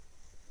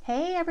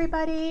Hey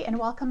everybody, and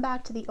welcome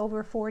back to the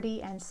Over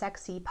 40 and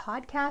Sexy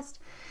podcast.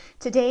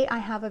 Today I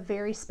have a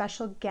very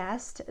special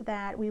guest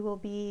that we will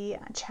be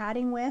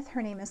chatting with.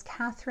 Her name is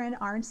Catharine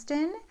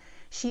Arnston.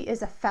 She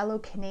is a fellow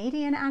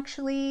Canadian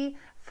actually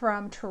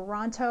from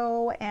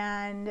Toronto,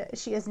 and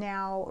she is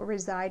now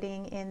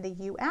residing in the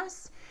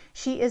US.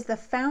 She is the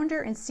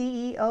founder and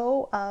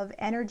CEO of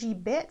Energy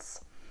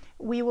Bits.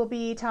 We will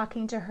be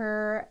talking to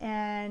her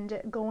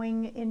and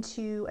going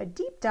into a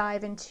deep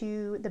dive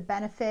into the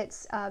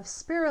benefits of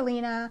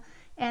spirulina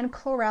and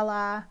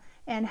chlorella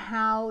and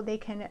how they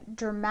can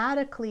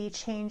dramatically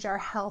change our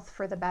health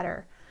for the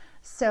better.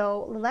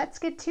 So let's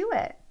get to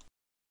it.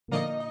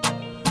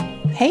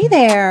 Hey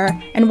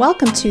there, and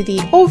welcome to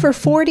the Over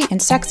 40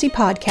 and Sexy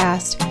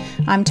podcast.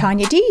 I'm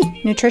Tanya D,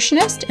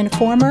 nutritionist and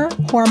former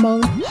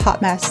hormone hot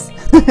mess.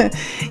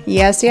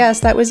 Yes,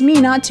 that was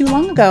me not too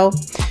long ago.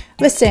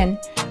 Listen,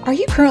 are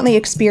you currently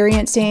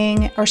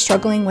experiencing or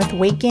struggling with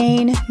weight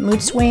gain,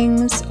 mood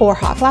swings, or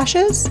hot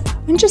flashes,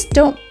 and just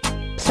don't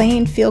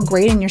plain feel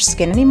great in your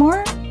skin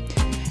anymore?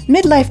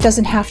 Midlife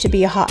doesn't have to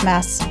be a hot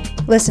mess.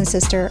 Listen,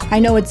 sister, I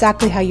know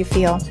exactly how you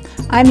feel.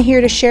 I'm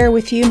here to share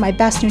with you my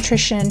best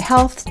nutrition,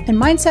 health, and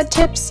mindset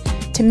tips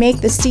to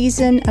make the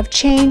season of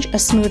change a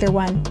smoother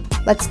one.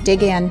 Let's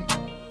dig in.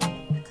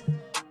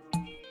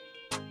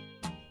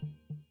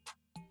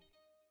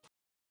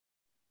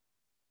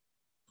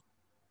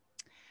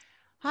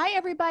 Hi,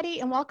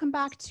 everybody, and welcome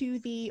back to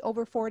the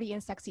Over 40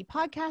 and Sexy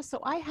podcast. So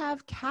I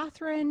have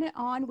Catharine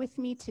on with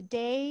me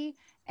today,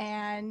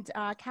 and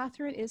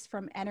Catharine is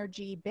from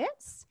Energy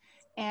Bits,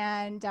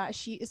 and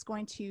she is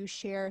going to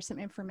share some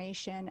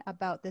information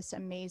about this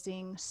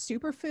amazing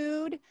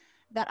superfood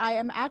that I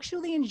am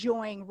actually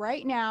enjoying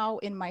right now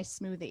in my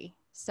smoothie.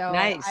 So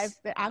Nice.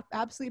 I've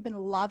absolutely been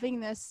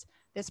loving this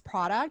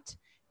product.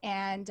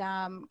 And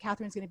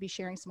Catharine's going to be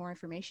sharing some more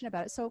information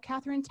about it. So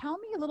Catharine, tell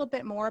me a little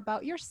bit more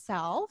about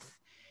yourself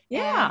and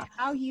Yeah.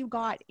 how you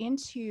got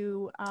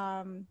into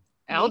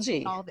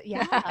Algae.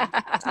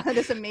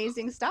 this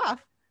amazing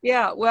stuff.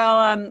 Yeah.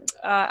 Well,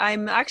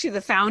 I'm actually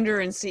the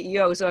founder and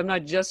CEO, so I'm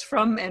not just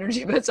from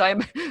Energy Bits. I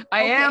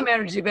am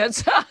Energy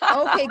Bits.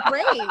 Okay,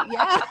 great.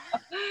 Yeah.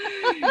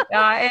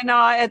 And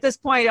at this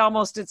point,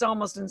 it's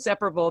almost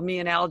inseparable. Me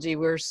and algae,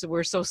 we're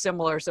so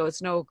similar. So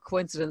it's no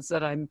coincidence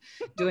that I'm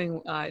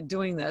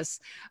doing this.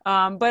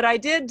 But I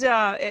did.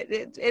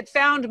 It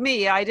found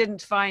me. I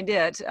didn't find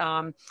it.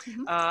 I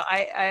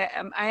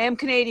am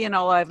Canadian,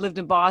 although I've lived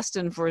in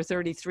Boston for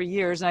 33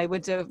 years, and I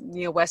went to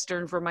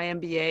Western for my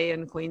MBA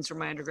and Queens for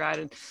my undergrad.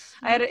 And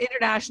I had an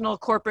international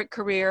corporate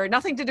career,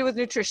 nothing to do with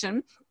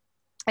nutrition.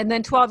 And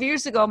then 12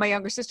 years ago, my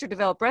younger sister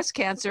developed breast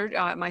cancer,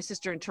 my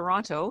sister in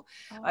Toronto.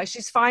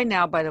 She's fine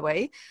now, by the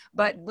way.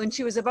 But when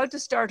she was about to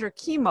start her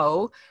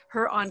chemo,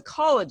 her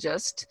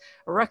oncologist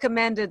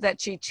recommended that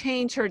she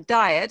change her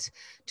diet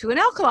to an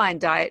alkaline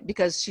diet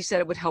because she said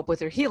it would help with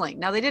her healing.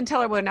 Now, they didn't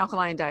tell her what an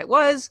alkaline diet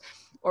was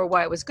or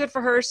why it was good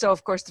for her. So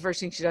of course, the first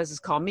thing she does is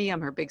call me.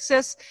 I'm her big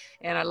sis,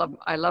 and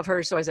I love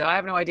her. So I said, I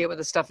have no idea what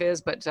this stuff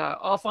is, but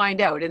I'll find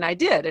out. And I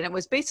did. And it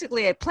was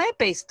basically a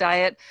plant-based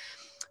diet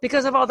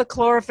because of all the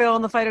chlorophyll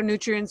and the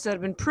phytonutrients that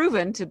have been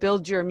proven to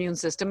build your immune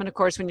system. And of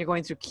course, when you're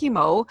going through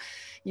chemo,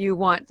 you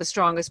want the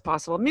strongest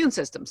possible immune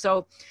system.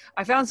 So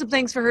I found some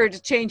things for her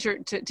to change her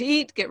to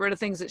eat, get rid of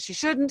things that she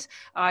shouldn't.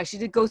 She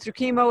did go through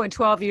chemo, and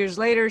 12 years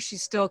later,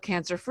 she's still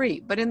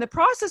cancer-free. But in the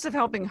process of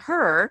helping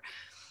her,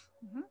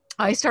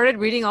 I started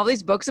reading all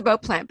these books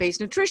about plant-based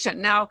nutrition.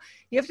 Now,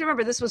 you have to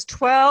remember, this was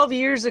 12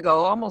 years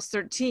ago, almost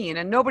 13,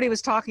 and nobody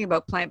was talking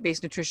about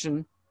plant-based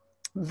nutrition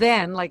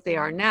then like they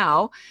are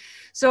now.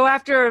 So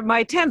after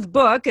my 10th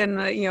book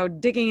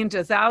and, digging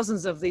into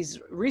thousands of these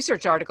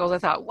research articles, I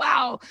thought,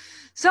 wow,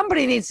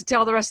 somebody needs to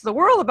tell the rest of the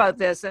world about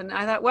this. And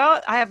I thought,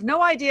 well, I have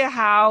no idea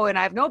how, and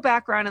I have no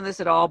background in this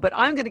at all, but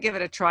I'm going to give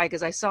it a try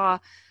because I saw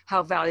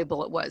how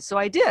valuable it was. So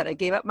I did. I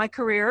gave up my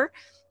career,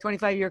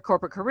 25-year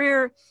corporate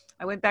career.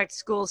 I went back to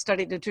school,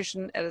 studied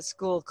nutrition at a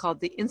school called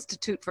the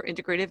Institute for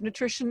Integrative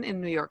Nutrition in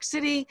New York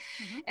City.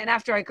 And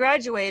after I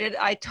graduated,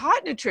 I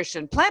taught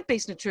nutrition,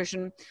 plant-based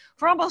nutrition,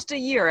 for almost a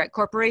year at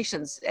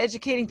corporations,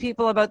 educating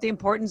people about the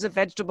importance of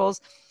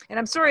vegetables. And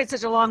I'm sorry it's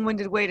such a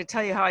long-winded way to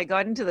tell you how I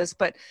got into this,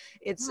 but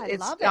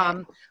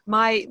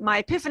my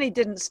epiphany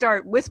didn't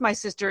start with my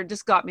sister, it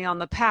just got me on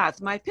the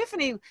path. My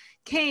epiphany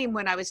came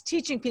when I was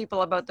teaching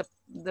people about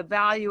the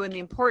value and the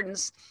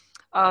importance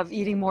of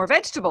eating more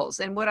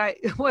vegetables. And what I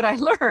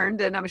learned,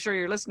 and I'm sure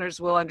your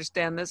listeners will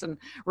understand this and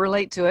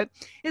relate to it,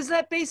 is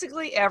that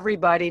basically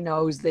everybody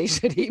knows they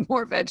should eat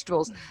more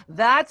vegetables.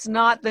 That's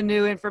not the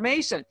new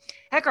information.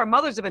 Heck, our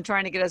mothers have been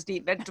trying to get us to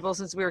eat vegetables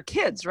since we were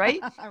kids, right?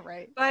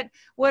 Right. But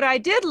what I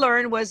did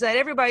learn was that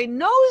everybody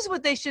knows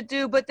what they should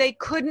do, but they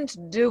couldn't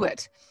do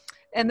it.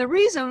 And the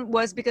reason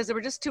was because there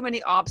were just too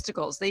many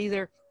obstacles. They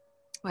either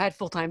had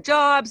full-time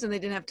jobs and they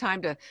didn't have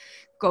time to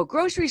go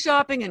grocery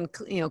shopping and,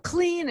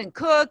 clean and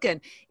cook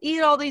and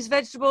eat all these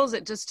vegetables.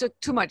 It just took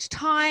too much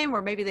time,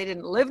 or maybe they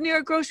didn't live near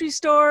a grocery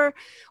store,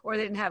 or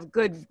they didn't have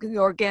good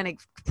organic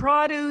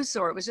produce,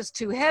 or it was just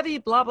too heavy,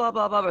 blah, blah,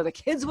 blah, blah, or the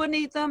kids wouldn't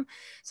eat them.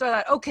 So I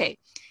thought, okay,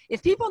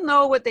 if people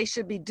know what they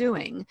should be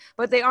doing,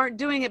 but they aren't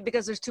doing it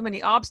because there's too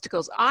many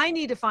obstacles, I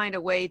need to find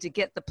a way to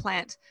get the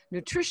plant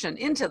nutrition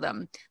into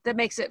them that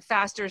makes it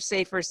faster,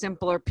 safer,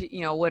 simpler,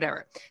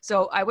 whatever.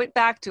 So I went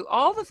back to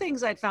all the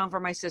things I'd found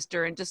for my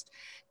sister and just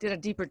did a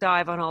deeper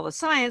dive on all the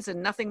science,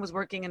 and nothing was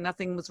working.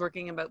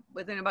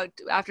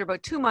 After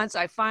about 2 months,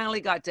 I finally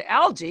got to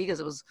algae,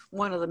 because it was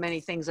one of the many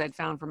things I'd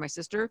found for my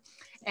sister,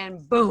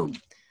 and boom.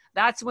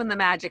 That's when the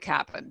magic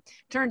happened.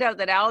 Turned out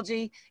that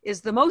algae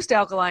is the most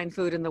alkaline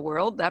food in the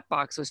world. That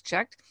box was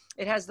checked.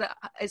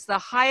 It's the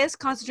highest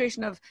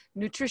concentration of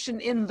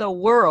nutrition in the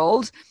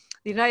world.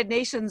 The United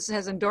Nations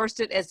has endorsed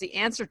it as the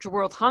answer to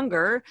world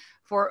hunger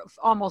for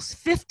almost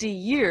 50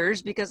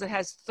 years, because it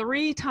has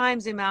 3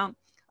 times the amount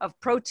of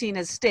protein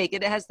as steak.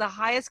 It has the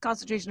highest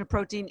concentration of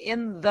protein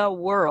in the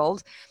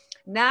world.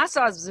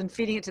 NASA has been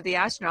feeding it to the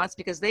astronauts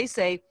because they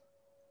say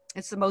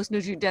it's the most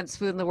nutrient-dense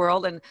food in the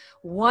world, and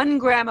 1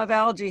 gram of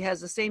algae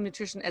has the same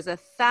nutrition as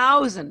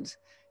 1,000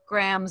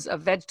 grams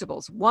of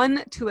vegetables,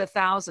 1 to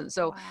 1,000.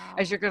 So Wow.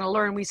 as you're going to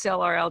learn, we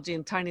sell our algae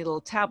in tiny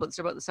little tablets.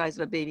 They're about the size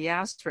of a baby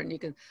aspirin. You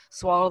can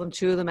swallow them,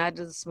 chew them, add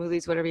to the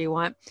smoothies, whatever you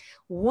want.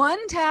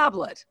 1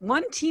 tablet,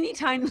 1 teeny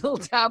tiny little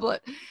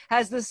tablet,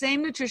 has the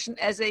same nutrition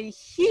as a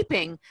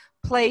heaping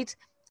plate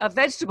of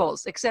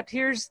vegetables, except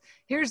here's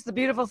the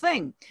beautiful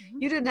thing.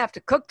 You didn't have to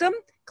cook them,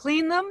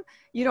 clean them.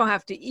 You don't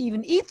have to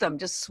even eat them,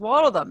 just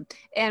swallow them.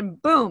 And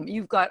boom,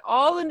 you've got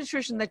all the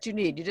nutrition that you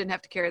need. You didn't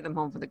have to carry them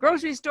home from the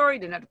grocery store. You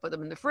didn't have to put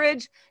them in the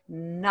fridge,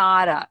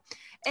 nada.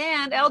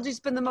 And algae's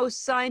been the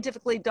most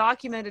scientifically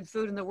documented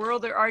food in the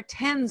world. There are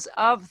tens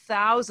of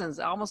thousands,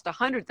 almost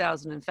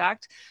 100,000 in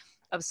fact,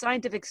 of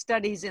scientific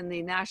studies in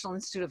the National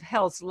Institute of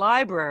Health's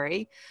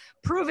library,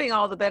 proving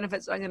all the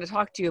benefits I'm going to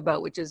talk to you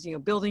about, which is,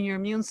 building your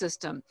immune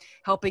system,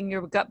 helping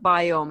your gut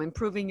biome,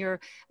 improving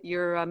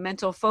your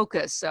mental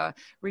focus,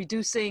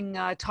 reducing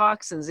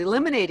toxins,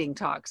 eliminating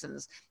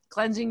toxins,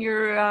 cleansing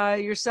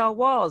your cell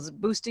walls,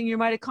 boosting your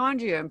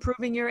mitochondria,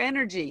 improving your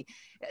energy,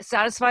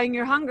 satisfying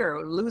your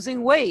hunger,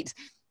 losing weight.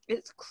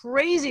 It's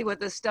crazy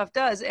what this stuff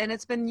does, and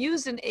it's been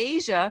used in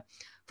Asia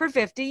for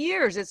 50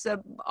 years. It's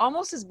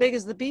almost as big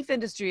as the beef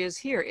industry is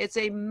here. It's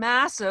a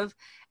massive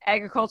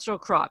agricultural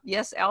crop.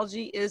 Yes,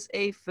 algae is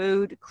a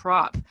food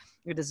crop.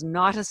 It is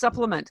not a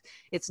supplement.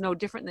 It's no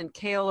different than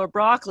kale or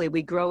broccoli.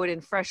 We grow it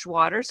in fresh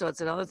water, so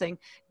it's another thing.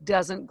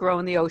 Doesn't grow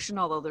in the ocean,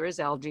 although there is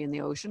algae in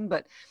the ocean,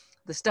 but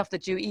the stuff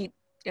that you eat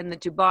and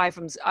that you buy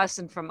from us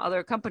and from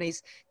other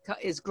companies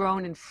is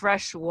grown in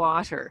fresh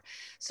water.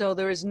 So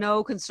there is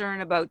no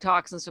concern about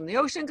toxins from the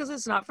ocean, because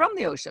it's not from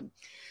the ocean.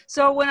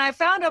 So when I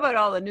found out about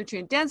all the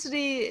nutrient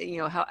density,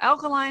 how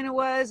alkaline it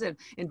was, and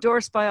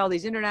endorsed by all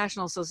these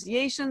international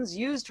associations,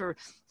 used for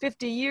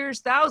 50 years,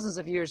 thousands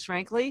of years,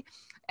 frankly,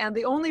 and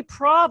the only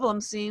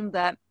problem seemed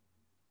that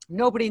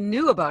nobody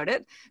knew about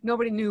it.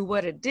 Nobody knew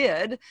what it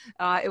did.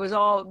 It was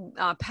all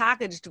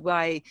packaged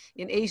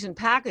in Asian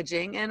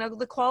packaging, and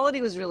the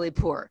quality was really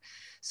poor.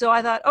 So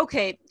I thought,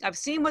 okay, I've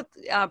seen what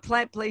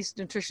plant-based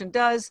nutrition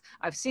does.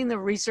 I've seen the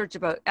research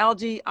about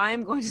algae. I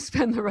am going to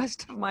spend the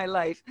rest of my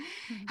life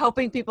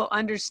helping people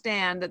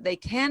understand that they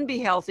can be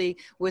healthy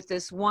with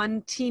this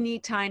one teeny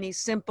tiny,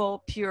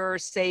 simple, pure,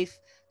 safe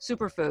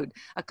superfood.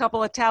 A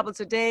couple of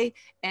tablets a day,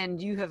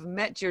 and you have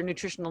met your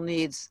nutritional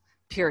needs,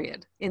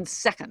 period, in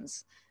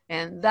seconds.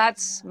 And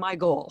that's my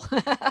goal.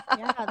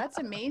 Yeah, that's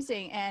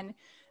amazing. And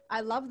I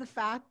love the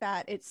fact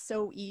that it's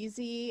so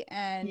easy,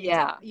 and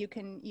you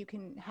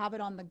can have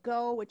it on the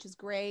go, which is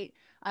great.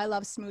 I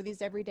love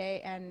smoothies every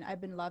day, and I've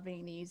been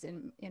loving these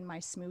in my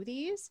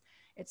smoothies.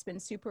 It's been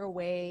super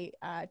way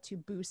to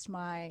boost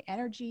my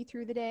energy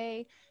through the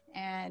day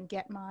and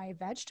get my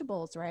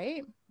vegetables,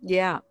 right?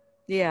 Yeah.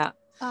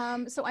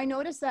 So I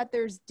noticed that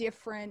there's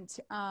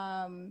different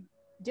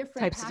types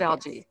packets of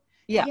algae.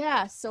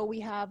 Yeah. So we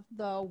have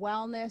the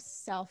wellness,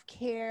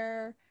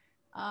 self-care,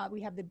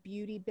 we have the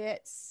beauty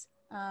bits,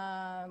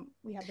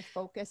 we have the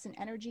focus and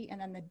energy,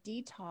 and then the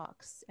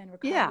detox and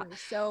recovery. Yeah.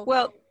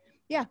 So,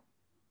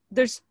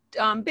 there's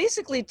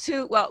basically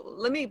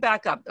let me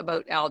back up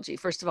about algae.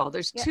 First of all,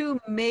 there's 2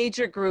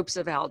 major groups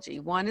of algae.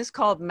 One is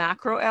called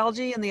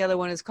macroalgae, and the other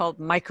one is called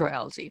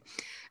microalgae.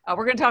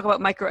 We're going to talk about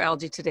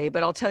microalgae today,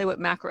 but I'll tell you what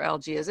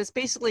macroalgae is. It's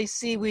basically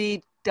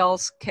seaweed,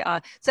 dulse,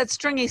 it's that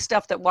stringy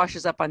stuff that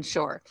washes up on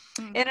shore.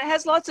 And it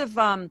has lots of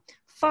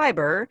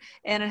fiber,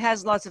 and it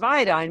has lots of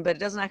iodine, but it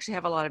doesn't actually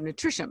have a lot of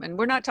nutrition. And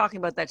we're not talking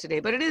about that today,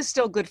 but it is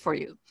still good for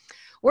you.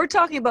 We're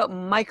talking about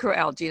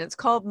microalgae, and it's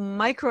called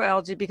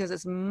microalgae because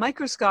it's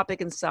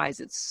microscopic in size.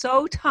 It's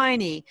so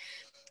tiny,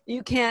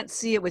 you can't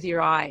see it with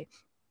your eye.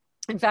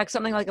 In fact,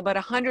 something like about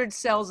 100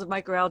 cells of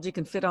microalgae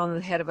can fit on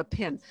the head of a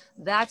pin.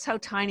 That's how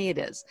tiny it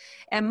is.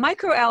 And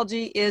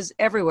microalgae is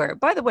everywhere.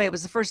 By the way, it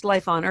was the first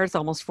life on Earth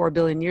almost 4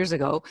 billion years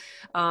ago.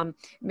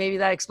 Maybe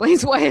that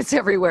explains why it's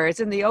everywhere. It's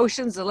in the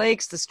oceans, the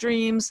lakes, the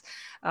streams,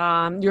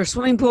 your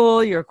swimming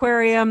pool, your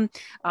aquarium.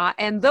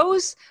 And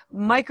those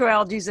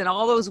microalgae in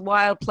all those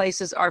wild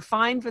places are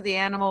fine for the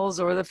animals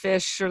or the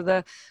fish or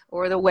the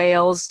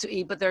whales to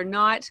eat, but they're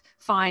not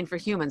fine for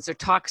humans. They're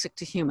toxic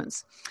to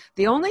humans.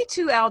 The only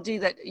two algae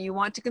that you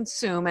want to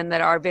consume and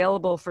that are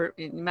available for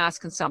mass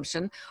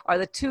consumption are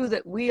the two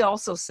that we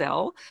also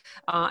sell,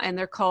 and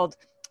they're called,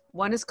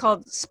 one is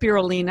called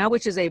Spirulina,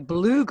 which is a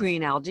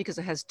blue-green algae because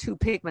it has two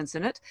pigments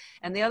in it,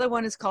 and the other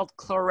one is called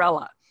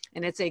Chlorella,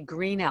 and it's a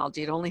green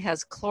algae. It only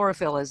has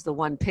chlorophyll as the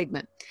one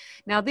pigment.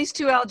 Now, these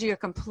two algae are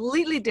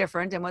completely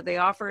different, and what they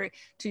offer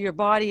to your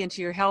body and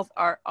to your health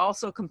are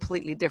also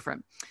completely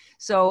different.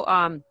 So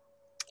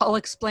I'll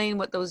explain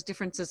what those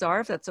differences are,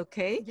 if that's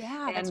okay.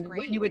 Yeah, and that's great.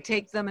 when you would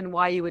take them and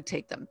why you would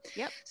take them.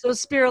 Yep. So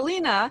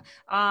spirulina,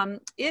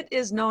 it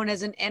is known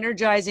as an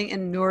energizing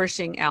and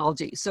nourishing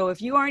algae. So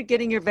if you aren't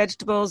getting your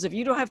vegetables, if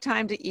you don't have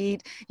time to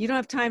eat, you don't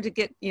have time to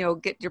get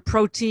your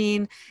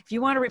protein, if you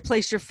want to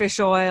replace your fish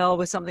oil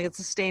with something that's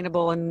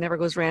sustainable and never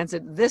goes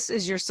rancid, this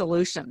is your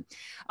solution.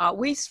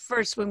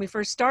 When we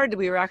first started,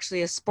 we were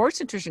actually a sports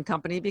nutrition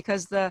company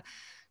because the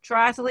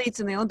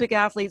triathletes and the Olympic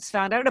athletes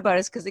found out about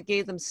us because it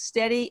gave them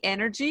steady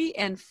energy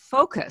and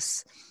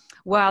focus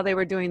while they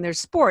were doing their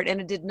sport,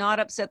 and it did not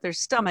upset their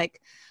stomach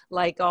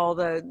like all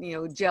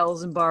the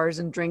gels and bars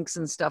and drinks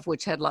and stuff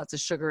which had lots of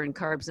sugar and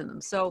carbs in them.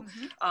 So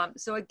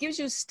so it gives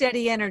you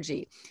steady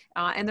energy,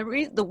 and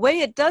the way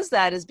it does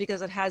that is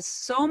because it has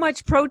so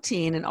much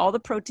protein, and all the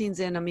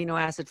proteins in amino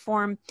acid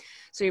form,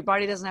 so your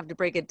body doesn't have to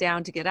break it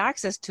down to get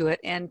access to it.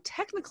 And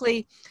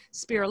technically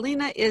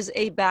spirulina is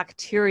a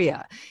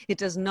bacteria. It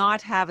does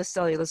not have a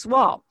cellulose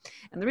wall,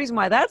 and the reason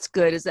why that's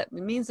good is that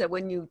it means that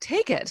when you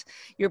take it,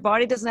 your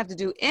body doesn't have to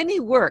do any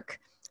work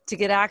to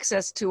get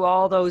access to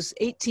all those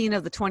 18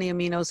 of the 20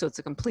 aminos, so it's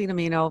a complete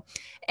amino,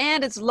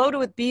 and it's loaded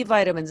with B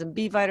vitamins, and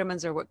B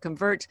vitamins are what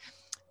convert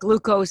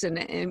glucose and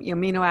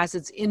amino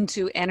acids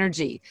into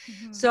energy.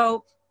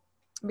 So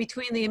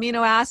between the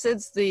amino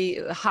acids,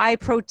 the high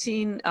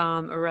protein,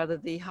 or rather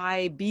the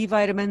high B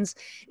vitamins,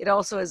 it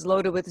also is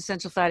loaded with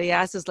essential fatty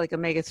acids like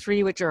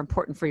omega-3, which are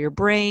important for your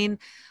brain.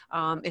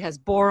 It has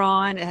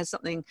boron, it has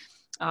something,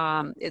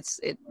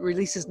 it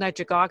releases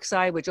nitric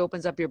oxide, which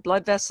opens up your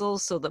blood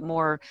vessels so that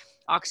more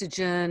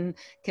oxygen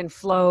can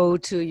flow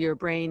to your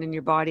brain and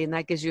your body, and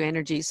that gives you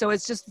energy. So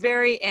it's just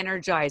very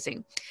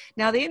energizing.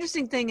 Now, the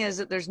interesting thing is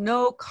that there's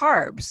no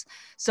carbs.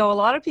 So a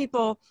lot of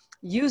people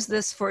use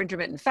this for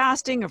intermittent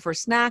fasting or for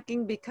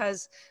snacking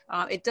because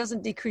it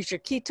doesn't decrease your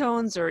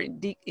ketones or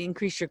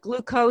increase your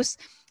glucose.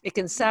 It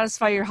can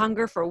satisfy your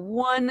hunger for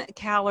 1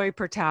 calorie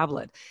per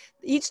tablet.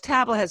 Each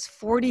tablet has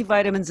 40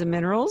 vitamins and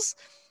minerals.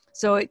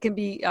 So it can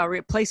be a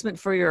replacement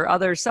for your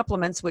other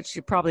supplements, which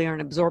you probably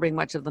aren't absorbing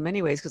much of them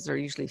anyways, because they're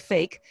usually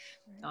fake,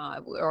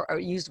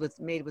 or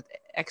made with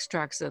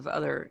extracts of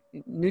other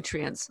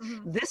nutrients.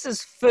 This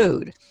is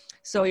food.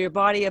 So your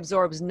body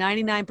absorbs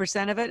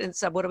 99% of it. And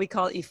so what do we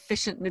call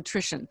efficient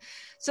nutrition?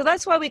 So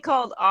that's why we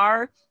called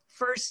our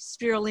first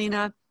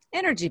spirulina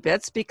Energy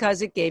Bits,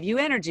 because it gave you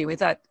energy. We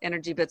thought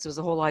Energy Bits was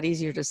a whole lot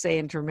easier to say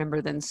and to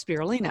remember than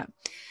spirulina.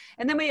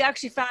 And then we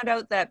actually found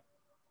out that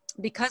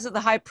because of the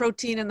high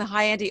protein and the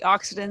high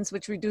antioxidants,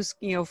 which reduce,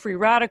 free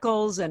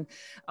radicals and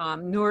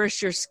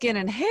nourish your skin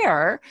and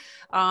hair,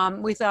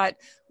 we thought,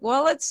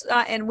 well,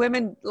 and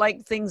women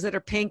like things that are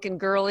pink and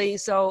girly.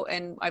 So,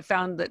 and I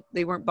found that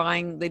they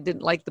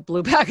didn't like the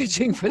blue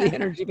packaging for the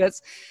Energy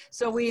Bits.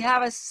 So we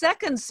have a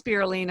second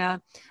spirulina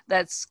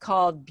that's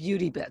called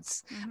Beauty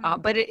Bits,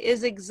 but it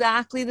is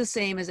exactly the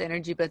same as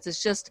Energy Bits.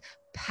 It's just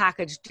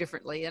packaged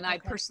differently. And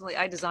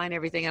I design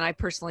everything, and I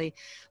personally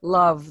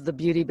love the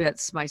Beauty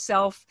Bits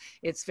myself.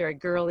 It's very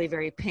girly,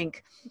 very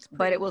pink,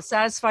 but it will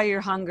satisfy your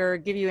hunger,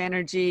 give you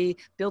energy,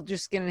 build your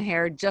skin and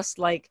hair, just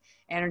like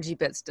Energy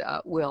Bits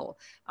will.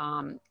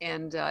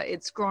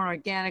 It's grown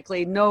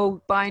organically,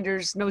 no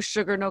binders, no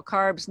sugar, no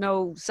carbs,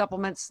 no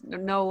supplements,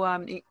 no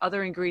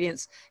other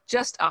ingredients,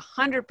 just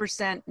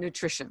 100%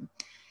 nutrition.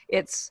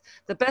 It's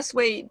the best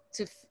way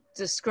to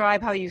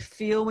describe how you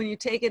feel when you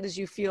take it is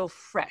you feel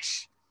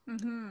fresh.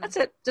 That's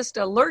it, just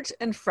alert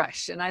and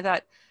fresh. And I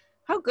thought,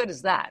 how good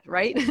is that,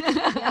 right?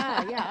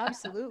 yeah,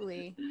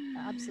 absolutely.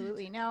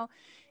 Absolutely. Now,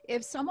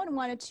 if someone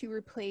wanted to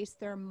replace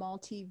their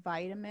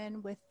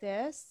multivitamin with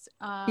this,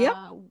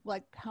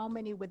 like how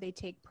many would they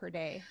take per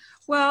day?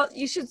 Well,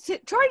 you should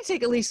try to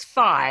take at least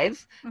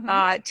 5.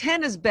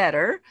 10 is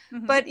better.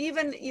 But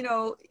even,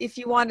 if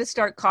you want to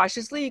start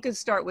cautiously, you can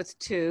start with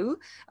 2.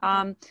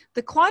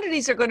 The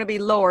quantities are going to be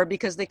lower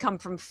because they come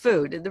from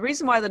food. And the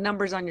reason why the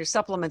numbers on your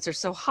supplements are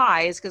so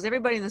high is because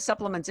everybody in the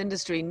supplements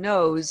industry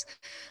knows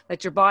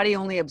that your body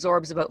only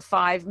absorbs about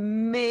 5,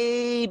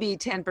 maybe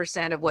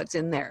 10% of what's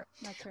in there.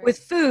 That's right. With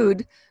food,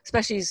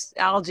 especially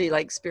algae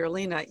like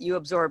spirulina, you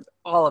absorb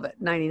all of it,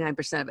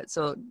 99% of it.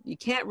 So you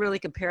can't really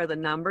compare the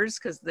numbers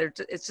because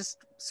it's just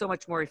so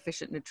much more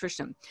efficient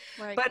nutrition.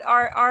 Right. But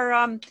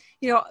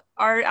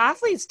our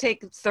athletes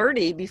take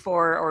 30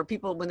 before, or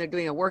people when they're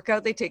doing a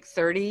workout, they take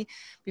 30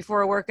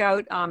 before a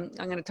workout. I'm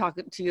going to talk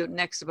to you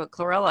next about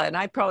chlorella, and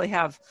I probably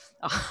have,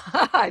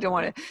 I don't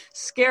want to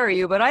scare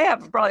you, but I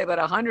have probably about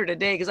 100 a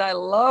day because I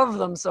love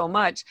them so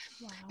much.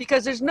 Wow.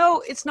 Because it's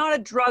not a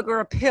drug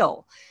or a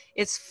pill,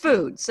 it's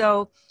food.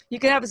 So you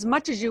can have as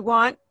much as you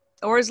want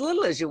or as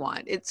little as you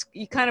want.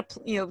 You kind of,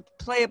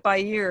 play it by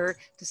ear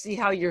to see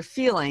how you're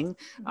feeling.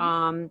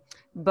 Mm-hmm.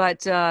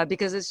 But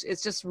because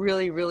it's just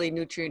really, really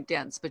nutrient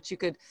dense, but you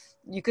could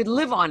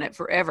live on it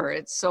forever.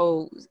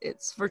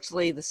 It's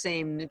virtually the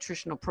same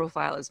nutritional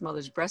profile as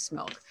mother's breast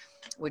milk,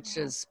 which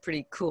is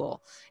pretty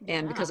cool.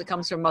 And because it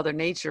comes from Mother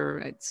Nature,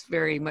 it's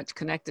very much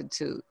connected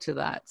to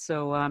that.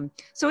 So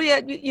yeah,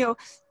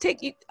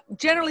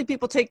 generally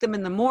people take them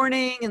in the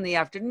morning, in the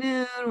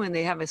afternoon, when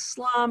they have a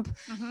slump,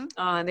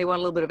 and they want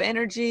a little bit of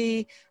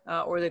energy,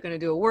 or they're going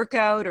to do a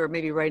workout, or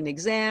maybe write an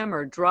exam,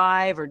 or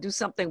drive, or do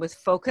something with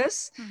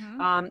focus.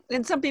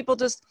 And some people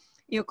just,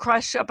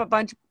 crush up a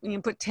bunch,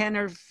 put 10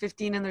 or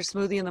 15 in their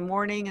smoothie in the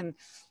morning and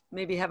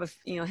maybe have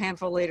a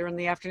handful later in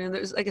the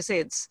afternoon. Like I say,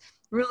 it's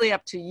really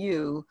up to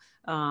you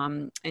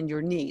and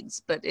your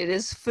needs, but it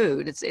is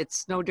food.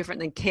 It's no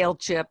different than kale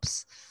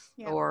chips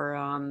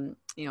or,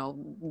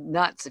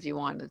 nuts, if you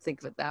want to think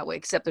of it that way,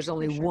 except there's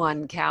only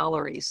 1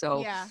 calorie.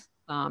 So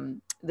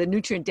the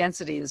nutrient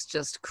density is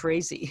just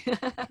crazy.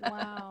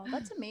 Wow,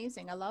 that's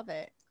amazing. I love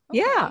it. Okay.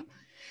 Yeah.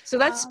 So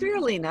that's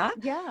spirulina.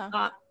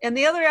 And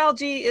the other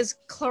algae is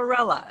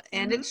chlorella,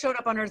 and it showed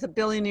up on Earth a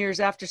billion years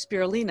after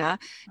spirulina.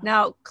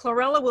 Now,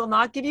 chlorella will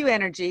not give you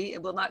energy.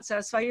 It will not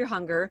satisfy your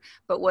hunger,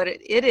 but what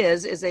it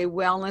is a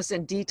wellness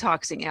and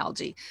detoxing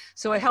algae.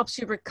 So it helps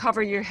you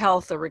recover your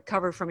health, or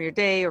recover from your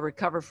day, or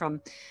recover from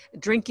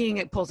drinking.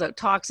 It pulls out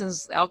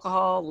toxins,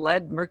 alcohol,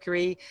 lead,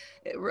 mercury.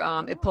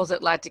 It pulls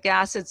out lactic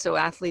acid, so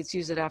athletes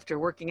use it after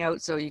working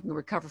out so you can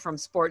recover from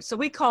sports. So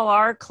we call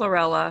our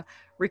chlorella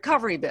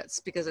recovery bits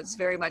because it's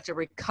very much a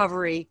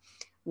recovery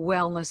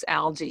wellness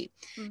algae.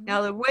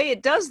 Now, the way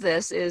it does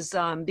this is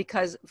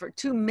because for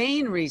 2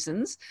 main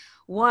reasons.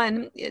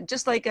 One,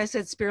 just like I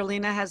said,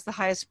 spirulina has the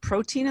highest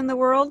protein in the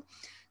world.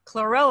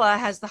 Chlorella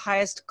has the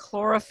highest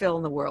chlorophyll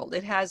in the world.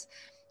 It has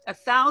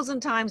 1,000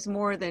 times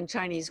more than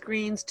Chinese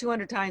greens,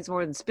 200 times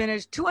more than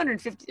spinach,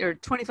 250 or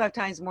 25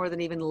 times more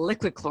than even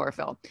liquid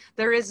chlorophyll.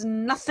 There is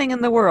nothing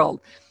in the world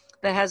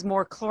that has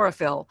more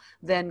chlorophyll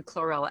than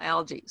chlorella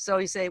algae. So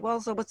you say,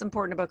 well, so what's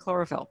important about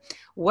chlorophyll?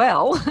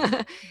 Well,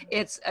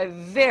 it's a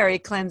very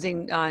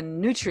cleansing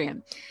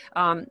nutrient.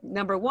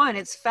 Number one,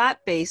 it's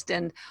fat-based,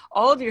 and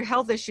all of your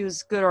health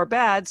issues, good or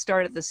bad,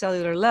 start at the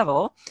cellular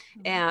level,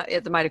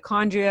 at the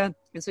mitochondria.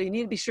 And so you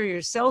need to be sure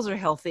your cells are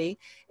healthy.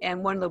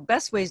 And one of the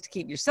best ways to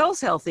keep your cells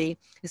healthy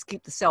is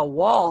keep the cell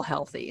wall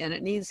healthy. And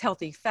it needs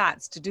healthy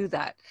fats to do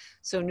that.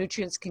 So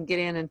nutrients can get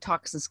in and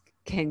toxins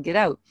can get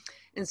out.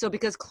 And so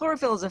because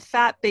chlorophyll is a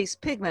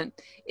fat-based pigment,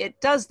 it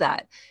does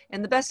that.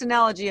 And the best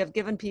analogy I've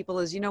given people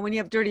is, when you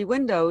have dirty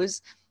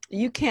windows,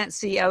 you can't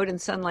see out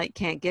and sunlight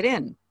can't get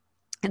in.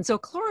 And so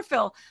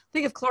chlorophyll,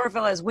 think of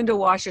chlorophyll as window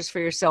washers for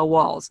your cell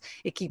walls.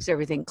 It keeps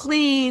everything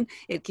clean,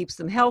 it keeps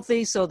them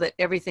healthy so that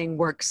everything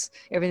works,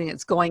 everything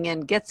that's going in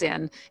gets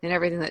in, and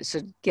everything that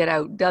should get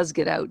out does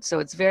get out. So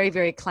it's very,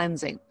 very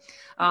cleansing.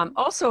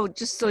 Also,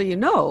 just so you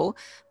know,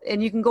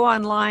 and you can go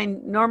online,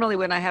 normally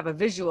when I have a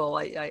visual,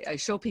 I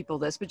show people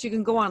this, but you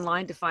can go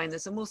online to find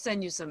this, and we'll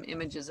send you some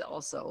images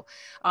also.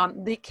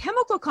 The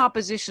chemical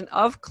composition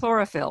of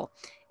chlorophyll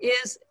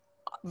is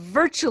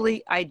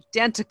virtually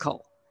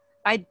identical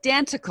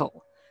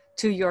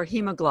to your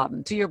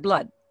hemoglobin, to your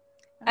blood.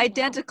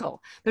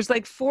 Identical. There's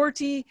like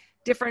 40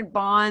 different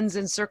bonds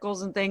and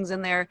circles and things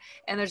in there,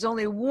 and there's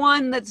only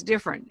one that's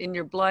different. In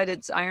your blood,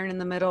 it's iron in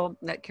the middle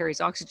that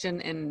carries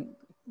oxygen, and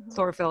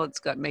chlorophyll, it's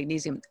got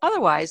magnesium.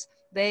 Otherwise,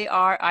 they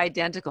are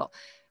identical.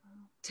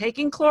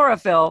 Taking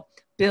chlorophyll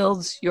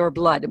builds your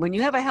blood. And when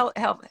you have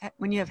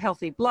when you have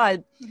healthy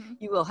blood,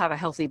 you will have a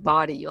healthy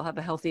body. You'll have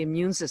a healthy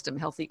immune system,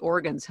 healthy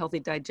organs, healthy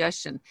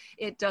digestion.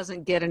 It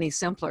doesn't get any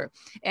simpler.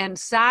 And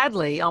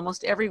sadly,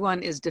 almost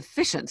everyone is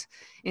deficient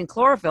in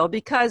chlorophyll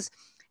because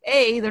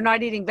they're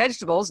not eating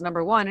vegetables,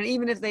 number one. And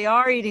even if they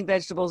are eating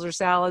vegetables or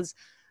salads,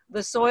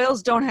 the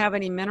soils don't have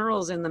any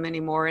minerals in them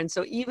anymore. And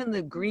so even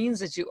the greens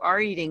that you are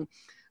eating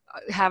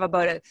have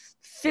about a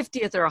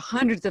 50th or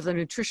 100th of the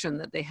nutrition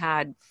that they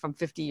had from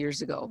 50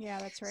 years ago. Yeah,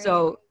 that's right.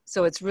 So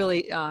it's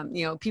really,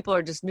 people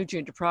are just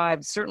nutrient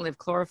deprived, certainly of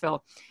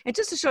chlorophyll. And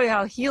just to show you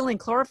how healing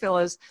chlorophyll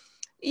is,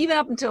 even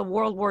up until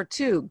World War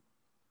II,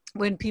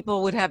 when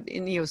people would have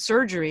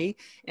surgery,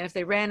 and if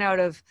they ran out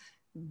of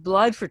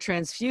blood for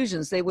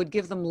transfusions, they would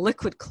give them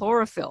liquid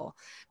chlorophyll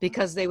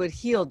because they would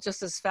heal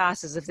just as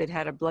fast as if they'd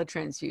had a blood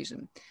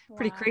transfusion. Wow.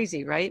 Pretty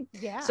crazy, right?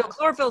 Yeah. So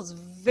chlorophyll is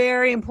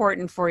very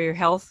important for your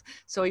health.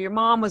 So your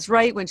mom was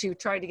right when she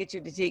tried to get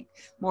you to take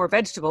more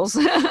vegetables.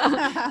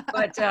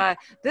 But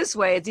this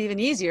way it's even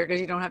easier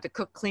because you don't have to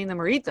cook, clean them,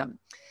 or eat them.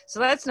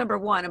 So that's number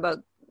one about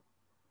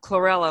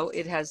chlorella,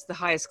 it has the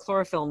highest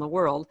chlorophyll in the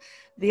world.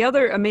 The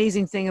other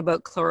amazing thing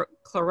about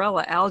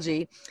chlorella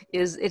algae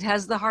is it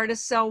has the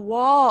hardest cell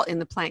wall in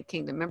the plant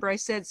kingdom. Remember I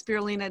said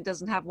spirulina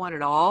doesn't have one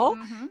at all,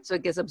 so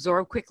it gets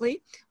absorbed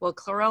quickly. Well,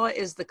 chlorella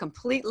is the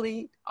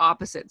completely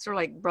opposite, sort of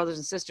like brothers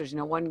and sisters. You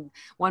know,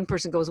 one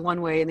person goes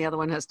one way and the other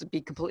one has to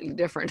be completely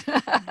different.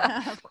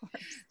 Of course.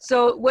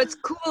 So what's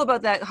cool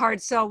about that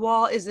hard cell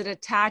wall is it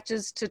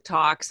attaches to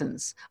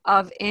toxins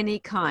of any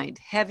kind,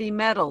 heavy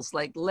metals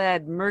like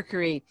lead,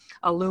 mercury,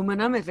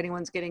 aluminum. If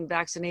anyone's getting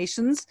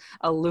vaccinations,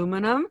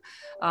 aluminum.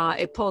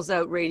 It pulls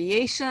out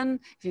radiation.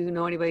 If you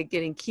know anybody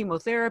getting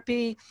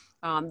chemotherapy,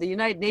 the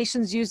United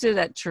Nations use it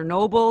at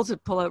Chernobyl to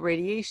pull out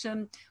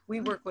radiation. We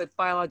work with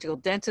biological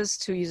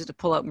dentists who use it to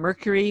pull out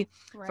mercury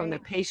from their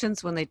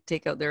patients when they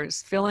take out their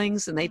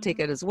fillings, and they take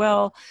it as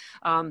well.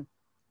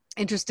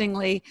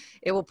 Interestingly,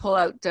 it will pull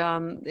out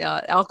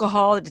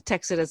alcohol. It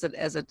detects it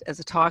as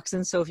a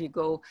toxin. So if you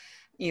go,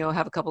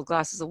 have a couple of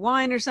glasses of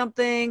wine or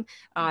something,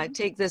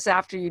 take this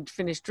after you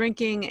finish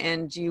drinking,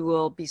 and you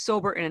will be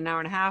sober in an hour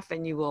and a half,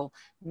 and you will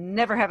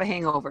never have a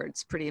hangover.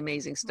 It's pretty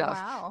amazing stuff.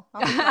 Wow.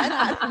 I'll try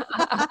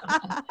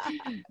that.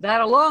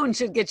 That alone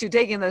should get you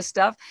taking this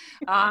stuff.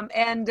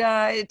 And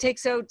it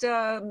takes out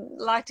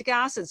lactic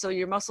acid, so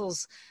your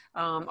muscles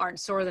aren't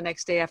sore the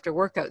next day after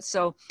workouts.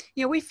 So,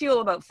 we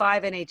fuel about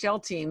 5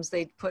 NHL teams.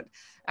 They put,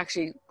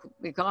 actually,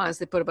 be honest,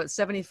 they put about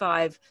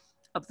 75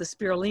 of the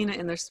spirulina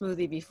in their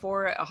smoothie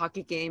before a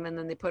hockey game, and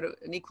then they put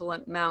an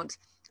equivalent amount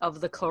of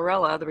the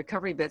chlorella, the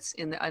recovery bits,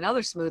 in another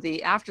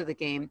smoothie after the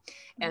game.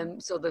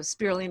 And so the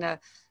spirulina,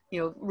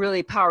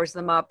 really powers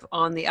them up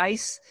on the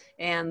ice,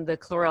 and the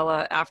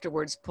chlorella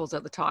afterwards pulls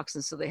out the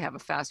toxins, so they have a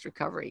fast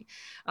recovery.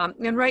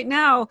 And right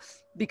now,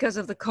 because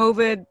of the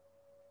COVID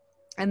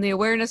and the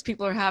awareness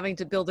people are having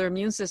to build their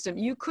immune system,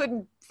 you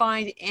couldn't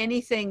find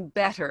anything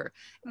better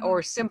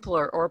or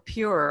simpler or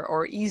purer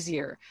or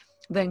easier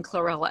than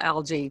chlorella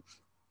algae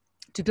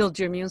to build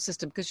your immune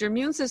system. Because your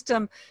immune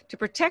system, to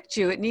protect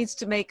you, it needs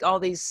to make all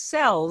these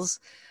cells.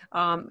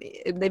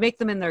 They make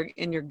them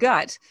in your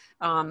gut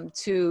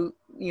to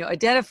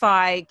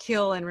identify,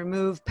 kill, and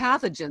remove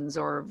pathogens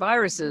or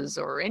viruses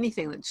or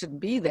anything that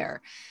shouldn't be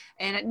there.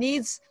 And it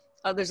needs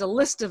there's a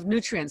list of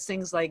nutrients,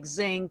 things like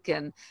zinc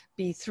and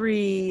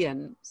B3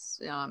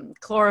 and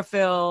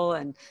chlorophyll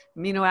and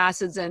amino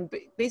acids, and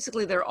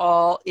basically they're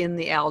all in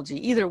the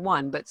algae, either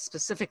one, but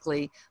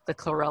specifically the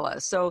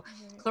chlorella. So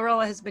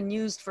chlorella has been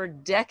used for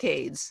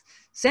decades,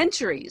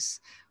 centuries,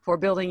 for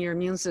building your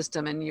immune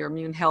system and your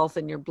immune health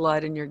and your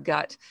blood and your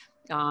gut.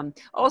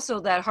 Also,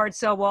 that hard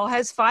cell wall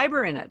has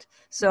fiber in it.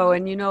 So,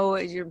 and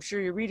I'm sure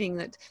you're reading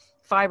that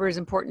fiber is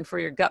important for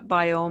your gut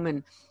biome,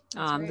 and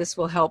this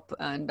will help,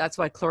 and that's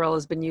why chlorella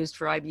has been used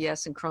for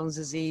IBS and Crohn's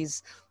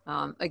disease,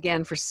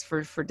 again,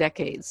 for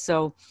decades.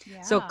 So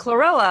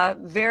chlorella,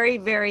 very,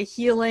 very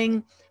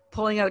healing,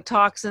 pulling out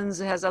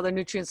toxins. It has other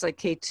nutrients like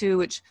K2,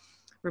 which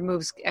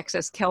removes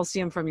excess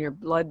calcium from your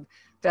blood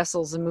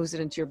vessels and moves it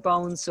into your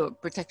bones, so it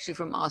protects you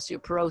from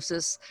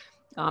osteoporosis.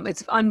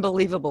 It's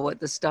unbelievable what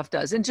this stuff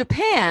does. In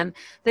Japan,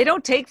 they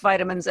don't take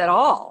vitamins at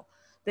all.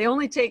 They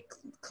only take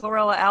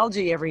chlorella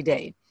algae every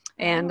day.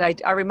 And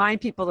I remind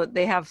people that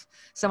they have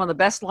some of the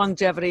best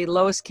longevity,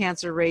 lowest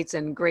cancer rates,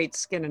 and great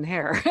skin and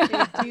hair.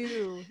 They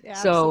do.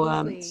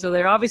 Absolutely. So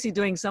they're obviously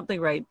doing something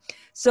right.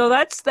 So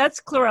that's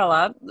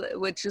chlorella,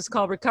 which is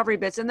called Recovery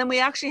Bits. And then we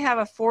actually have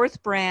a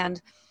fourth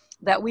brand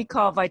that we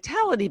call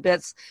Vitality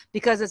Bits,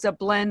 because it's a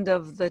blend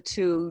of the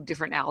two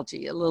different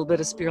algae, a little bit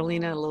of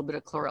spirulina, a little bit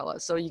of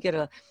chlorella. So you get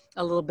a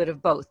little bit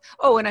of both.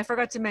 Oh, and I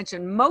forgot to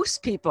mention,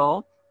 most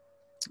people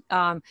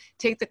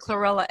take the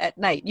chlorella at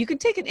night. You can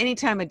take it any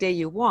time of day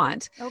you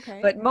want,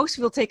 but most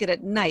people take it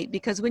at night,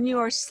 because when you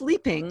are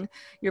sleeping,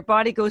 your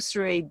body goes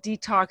through a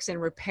detox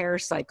and repair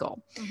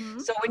cycle.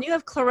 So when you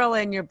have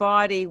chlorella in your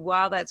body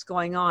while that's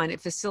going on, it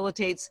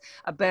facilitates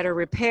a better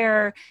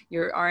repair.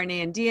 Your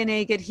RNA and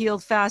DNA get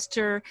healed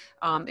faster.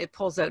 It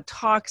pulls out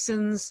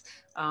toxins.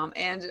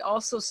 And it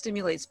also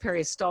stimulates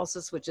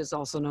peristalsis, which is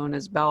also known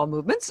as bowel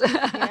movements.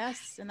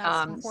 Yes, and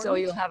that's important. So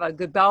you'll have a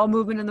good bowel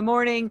movement in the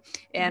morning.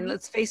 And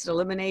let's face it,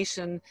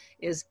 elimination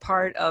is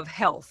part of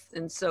health.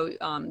 And so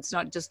it's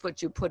not just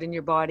what you put in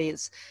your body,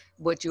 it's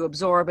what you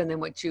absorb and then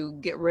what you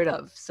get rid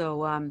of.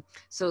 So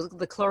so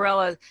the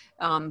chlorella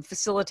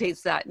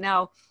facilitates that.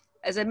 Now,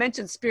 as I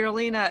mentioned,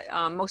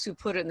 spirulina, most people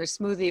put it in their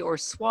smoothie or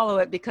swallow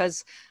it,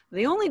 because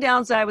the only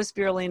downside with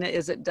spirulina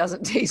is it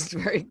doesn't taste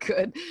very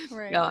good.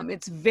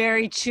 It's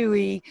very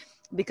chewy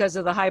because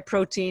of the high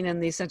protein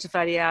and the essential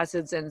fatty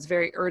acids, and it's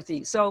very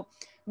earthy. So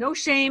no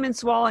shame in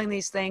swallowing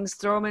these things.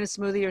 Throw them in a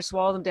smoothie or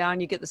swallow them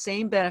down. You get the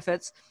same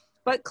benefits.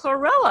 But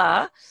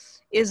chlorella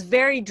is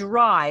very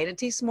dry, and it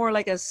tastes more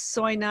like a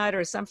soy nut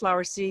or a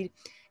sunflower seed.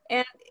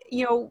 And,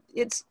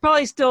 it's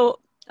probably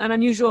still an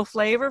unusual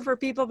flavor for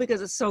people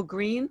because it's so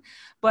green,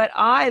 but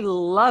I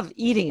love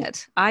eating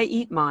it. I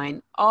eat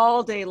mine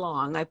all day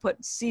long. I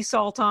put sea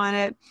salt on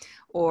it,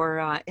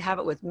 or have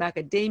it with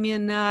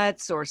macadamia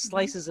nuts or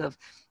slices of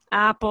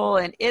apple,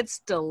 and it's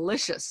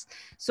delicious.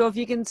 So if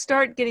you can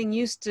start getting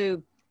used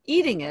to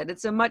eating it,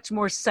 it's a much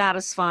more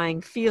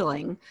satisfying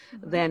feeling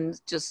than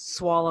just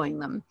swallowing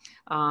them.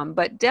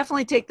 But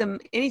definitely take them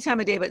any time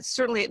of day, but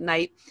certainly at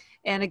night.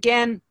 And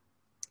again,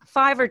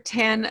 5 or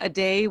 10 a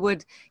day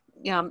would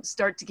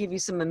start to give you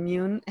some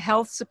immune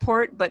health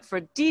support. But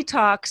for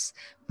detox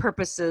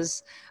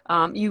purposes,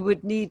 you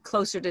would need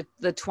closer to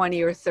the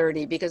 20 or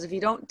 30, because if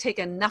you don't take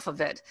enough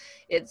of it,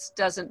 it's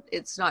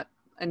not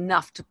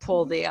enough to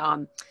pull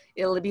the,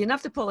 it'll be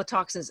enough to pull the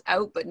toxins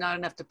out, but not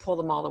enough to pull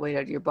them all the way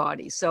out of your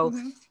body. So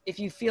if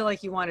you feel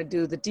like you want to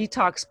do the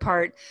detox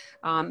part,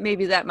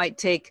 maybe that might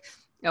take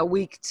a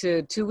week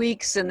to 2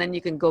 weeks, and then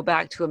you can go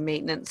back to a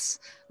maintenance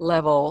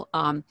level.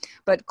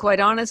 But quite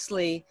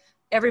honestly,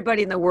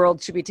 everybody in the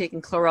world should be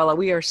taking chlorella.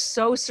 We are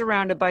so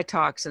surrounded by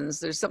toxins.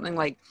 There's something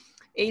like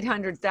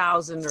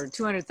 800,000 or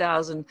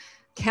 200,000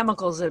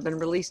 chemicals that have been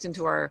released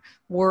into our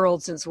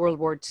world since World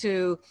War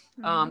II.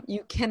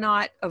 You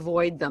cannot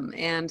avoid them.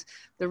 And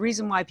the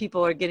reason why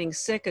people are getting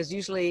sick is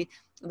usually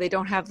they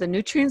don't have the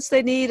nutrients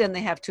they need and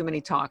they have too many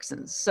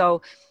toxins.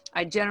 So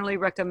I generally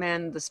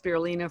recommend the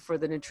spirulina for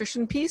the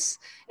nutrition piece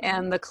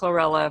and the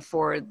chlorella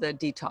for the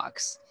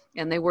detox.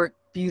 And they work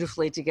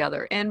beautifully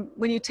together. And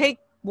when you take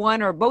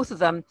one or both of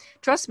them,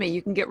 trust me,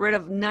 you can get rid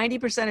of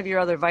 90% of your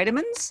other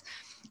vitamins.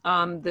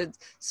 The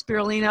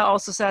spirulina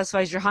also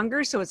satisfies your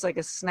hunger, so it's like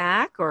a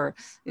snack, or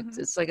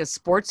it's like a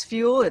sports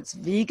fuel. It's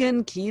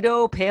vegan,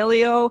 keto,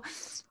 paleo.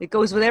 It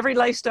goes with every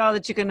lifestyle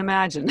that you can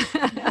imagine.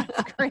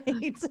 That's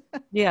great.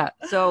 Yeah,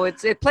 so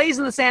it plays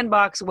in the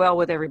sandbox well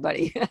with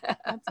everybody.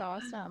 That's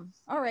awesome.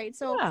 All right,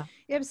 so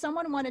if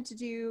someone wanted to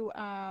do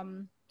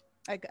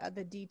like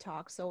the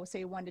detox, so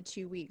say 1 to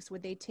 2 weeks,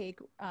 would they take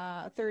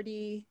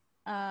 30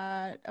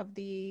 of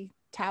the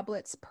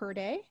tablets per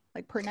day,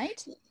 like per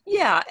night?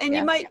 Yeah. And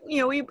you might,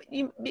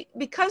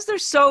 because they're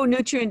so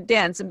nutrient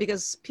dense and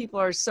because people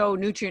are so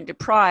nutrient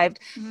deprived,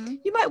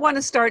 you might want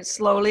to start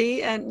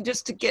slowly and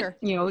just to get,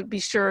 be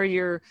sure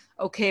you're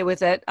okay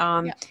with it.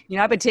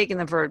 I've been taking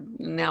them for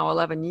now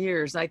 11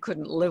 years. I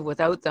couldn't live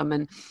without them,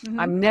 and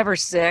I'm never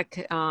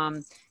sick.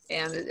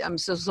 And I'm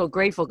so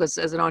grateful, because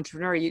as an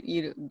entrepreneur,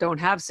 you don't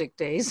have sick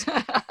days.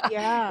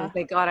 Yeah.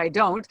 Thank God I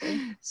don't.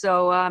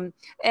 So,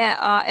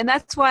 and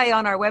that's why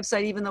on our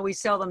website, even though we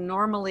sell them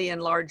normally in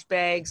large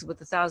bags with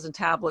 1,000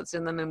 tablets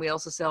in them, and we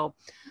also sell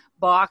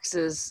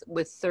boxes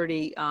with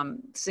 30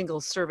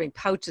 single serving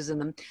pouches in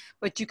them,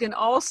 but you can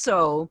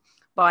also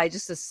buy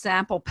just a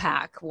sample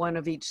pack, one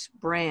of each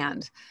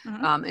brand,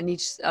 and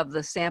each of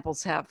the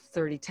samples have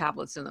 30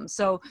 tablets in them.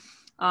 So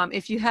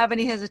if you have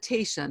any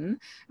hesitation,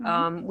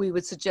 we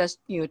would suggest,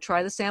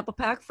 try the sample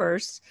pack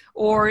first,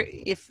 or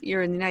if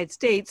you're in the United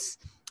States,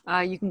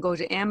 you can go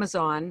to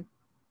Amazon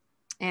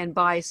and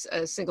buy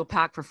a single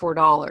pack for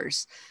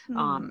 $4.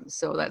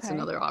 So that's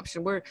another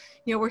option.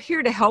 We're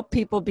here to help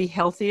people be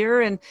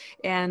healthier, and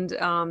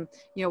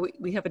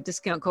we have a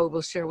discount code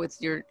we'll share with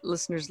your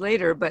listeners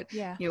later, but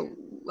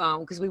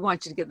because we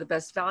want you to get the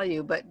best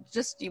value. But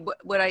just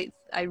what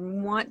I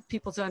want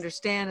people to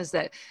understand is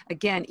that,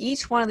 again,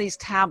 each one of these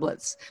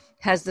tablets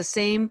has the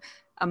same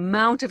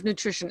amount of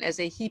nutrition as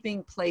a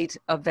heaping plate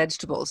of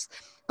vegetables.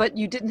 But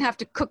you didn't have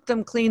to cook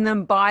them, clean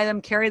them, buy them,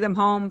 carry them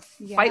home,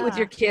 fight with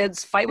your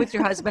kids, fight with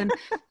your husband.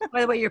 By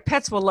the way, your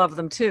pets will love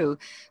them too.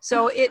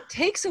 So it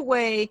takes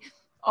away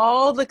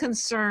all the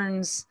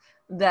concerns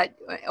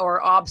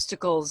or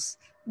obstacles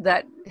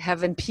that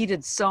have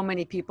impeded so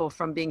many people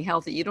from being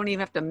healthy. You don't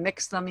even have to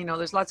mix them.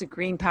 There's lots of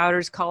green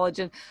powders,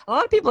 collagen. A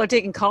lot of people are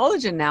taking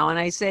collagen now. And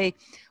I say,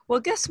 well,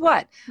 guess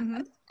what?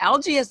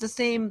 Algae has the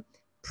same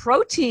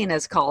protein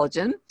as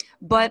collagen,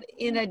 but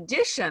in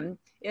addition,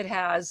 it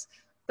has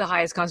the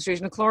highest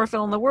concentration of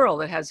chlorophyll in the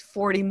world. It has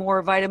 40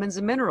 more vitamins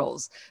and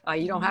minerals.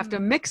 You don't have to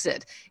mix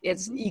it.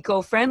 It's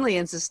eco-friendly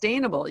and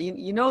sustainable.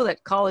 You know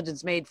that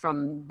collagen's made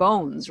from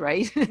bones,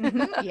 right?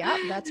 Yeah,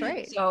 that's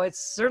right. So it's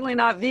certainly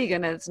not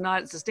vegan, and it's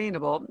not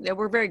sustainable.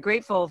 We're very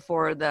grateful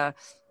for the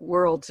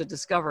world to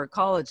discover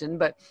collagen,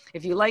 but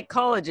if you like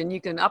collagen,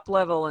 you can up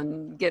level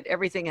and get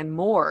everything and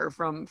more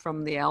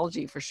from the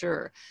algae for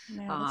sure.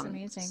 Yeah, that's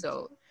amazing.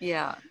 So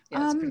yeah,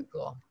 it's pretty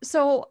cool.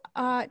 So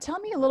tell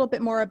me a little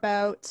bit more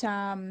about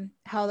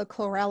how the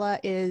chlorella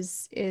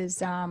is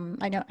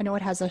I know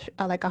it has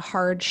a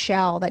hard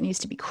shell that needs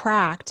to be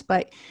cracked,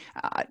 but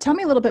tell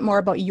me a little bit more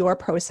about your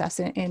process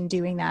in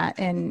doing that,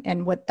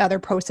 and what other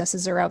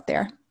processes are out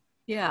there.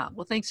 Yeah,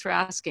 well, thanks for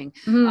asking.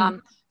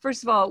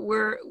 First of all,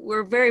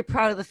 we're very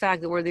proud of the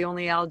fact that we're the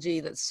only algae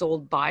that's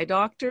sold by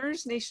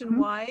doctors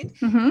nationwide.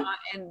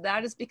 And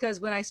that is because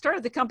when I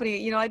started the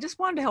company, I just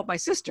wanted to help my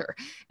sister.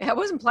 I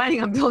wasn't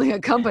planning on building a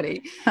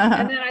company.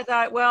 And then I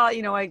thought, well,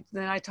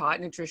 I taught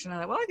nutrition. I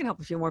thought, well, I can help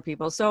a few more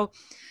people. So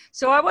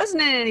I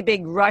wasn't in any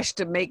big rush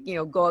to make,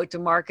 go out to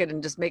market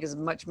and just make as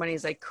much money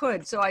as I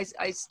could. So I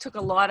took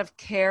a lot of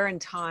care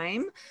and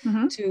time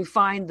to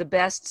find the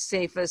best,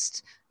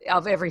 safest,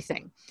 of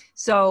everything.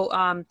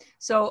 So,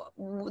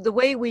 the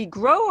way we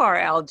grow our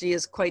algae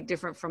is quite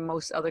different from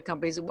most other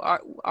companies.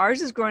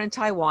 Ours is grown in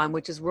Taiwan,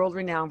 which is world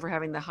renowned for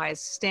having the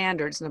highest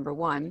standards, number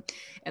one,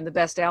 and the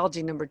best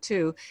algae, number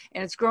two.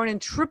 And it's grown in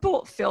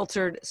triple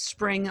filtered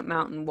spring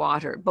mountain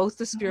water, both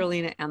the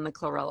spirulina and the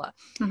chlorella.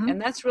 Mm-hmm.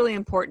 And that's really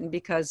important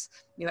because,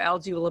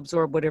 algae will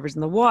absorb whatever's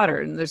in the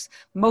water. And there's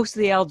most of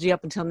the algae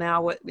up until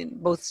now,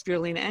 both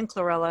spirulina and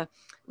chlorella,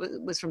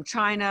 was from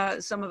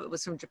China. Some of it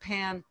was from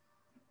Japan.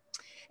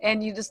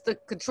 And the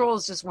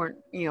controls just weren't,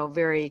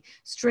 very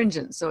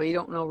stringent. So you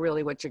don't know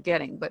really what you're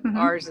getting, but Mm-hmm.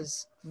 ours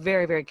is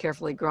very, very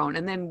carefully grown.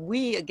 And then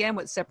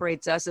what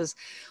separates us is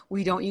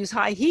we don't use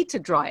high heat to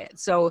dry it.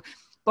 So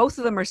both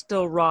of them are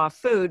still raw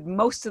food.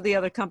 Most of the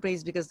other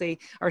companies, because they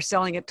are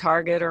selling at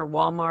Target or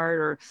Walmart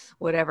or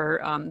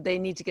whatever, they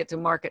need to get to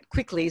market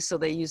quickly. So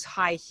they use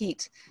high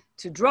heat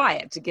to dry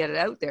it, to get it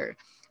out there.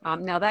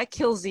 Now that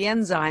kills the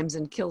enzymes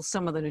and kills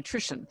some of the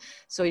nutrition.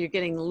 So you're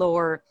getting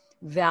lower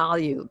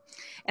value.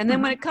 And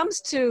then when it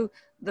comes to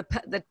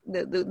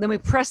then we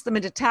press them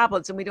into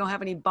tablets, and we don't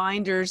have any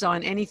binders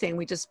on anything.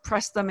 We just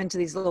press them into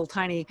these little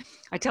tiny,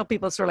 I tell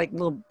people it's sort of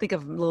like think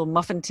of little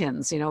muffin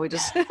tins, we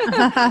just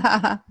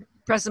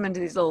press them into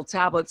these little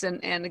tablets,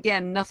 and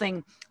again,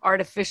 nothing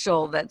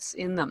artificial that's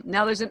in them.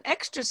 Now there's an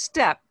extra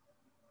step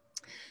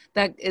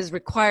that is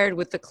required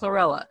with the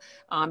chlorella,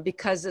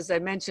 because as I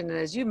mentioned, and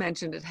as you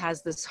mentioned, it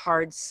has this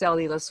hard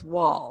cellulose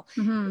wall.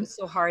 Mm-hmm. It's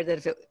so hard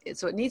that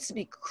so it needs to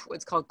be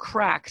what's called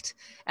cracked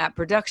at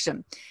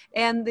production.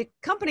 And the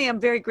company I'm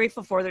very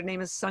grateful for, their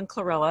name is Sun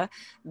Chlorella.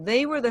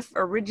 They were the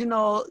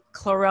original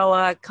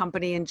chlorella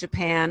company in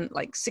Japan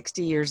like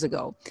 60 years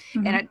ago.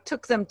 Mm-hmm. And it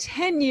took them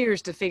 10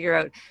 years to figure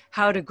out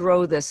how to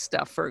grow this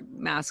stuff for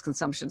mass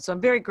consumption. So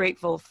I'm very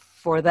grateful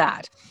for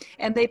that.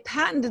 And they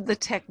patented the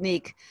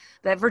technique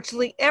that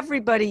virtually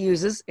everybody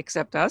uses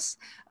except us,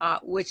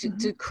 which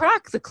to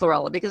crack the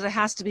chlorella, because it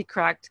has to be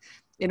cracked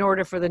in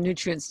order for the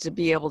nutrients to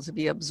be able to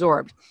be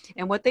absorbed.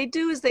 And what they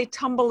do is they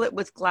tumble it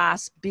with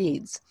glass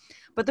beads.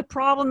 But the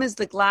problem is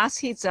the glass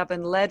heats up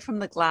and lead from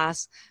the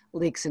glass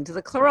leaks into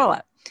the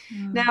chlorella.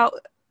 Now,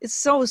 it's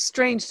so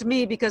strange to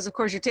me because, of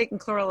course, you're taking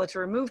chlorella to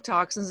remove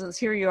toxins, and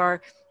here you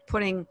are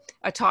putting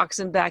a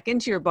toxin back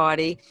into your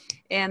body.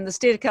 And the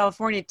state of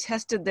California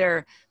tested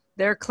their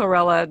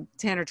chlorella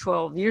 10 or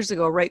 12 years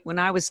ago, right when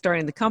I was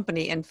starting the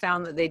company, and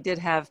found that they did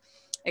have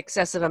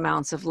excessive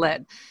amounts of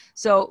lead.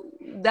 So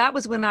that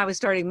was when I was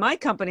starting my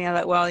company. I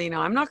thought, well,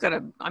 I'm not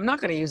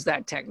gonna use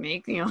that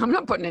technique. I'm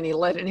not putting any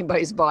lead in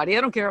anybody's body.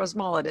 I don't care how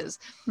small it is.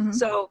 Mm-hmm.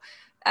 So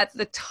at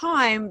the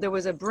time, there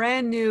was a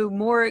brand new,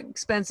 more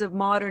expensive,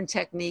 modern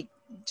technique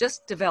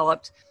just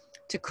developed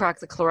to crack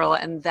the chlorella,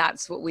 and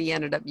that's what we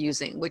ended up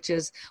using, which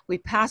is we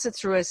pass it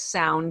through a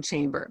sound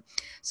chamber.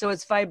 So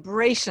it's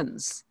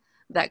vibrations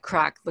that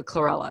crack the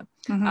chlorella.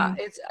 Mm-hmm.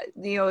 It's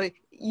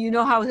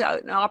how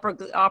an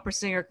opera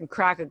singer can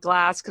crack a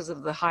glass because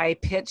of the high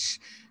pitch.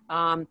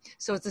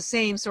 So it's the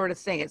same sort of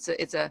thing. It's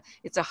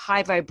a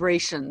high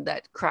vibration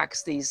that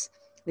cracks these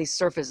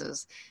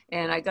surfaces.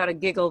 And I got a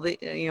giggle a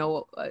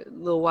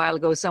little while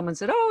ago. Someone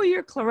said, "Oh,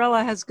 your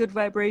chlorella has good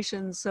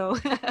vibrations." So,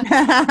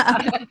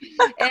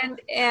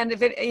 and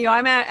if it,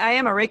 I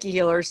am a Reiki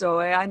healer, so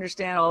I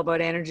understand all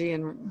about energy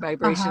and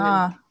vibration.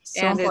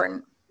 So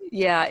important.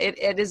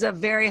 It is a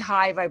very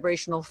high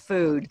vibrational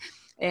food.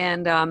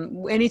 And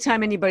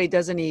anytime anybody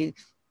does any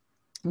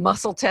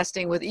muscle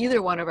testing with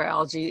either one of our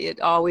algae,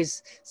 it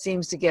always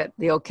seems to get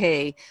the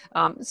okay.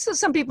 So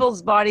some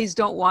people's bodies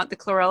don't want the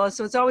chlorella,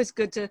 so it's always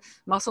good to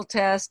muscle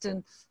test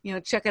and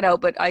check it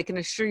out. But I can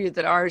assure you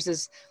that ours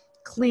is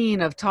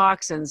clean of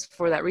toxins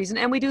for that reason.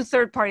 And we do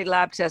third-party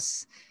lab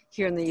tests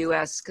here in the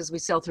U.S. because we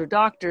sell through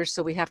doctors,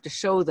 so we have to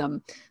show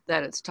them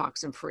that it's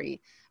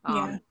toxin-free.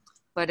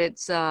 But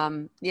it's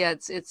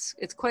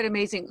quite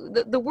amazing.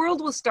 The world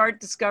will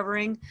start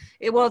discovering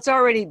it. Well, it's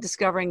already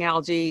discovering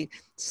algae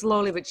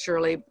slowly but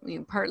surely.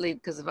 Partly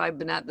because I've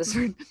been at this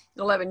for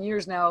 11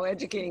 years now,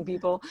 educating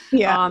people.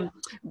 Yeah.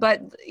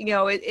 But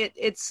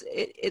it's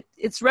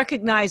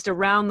recognized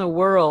around the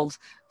world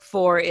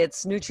for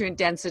its nutrient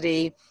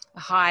density,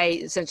 high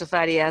essential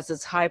fatty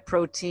acids, high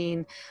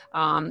protein.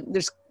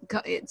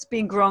 It's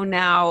being grown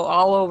now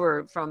all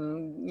over,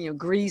 from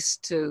Greece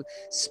to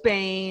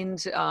Spain,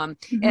 and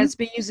it's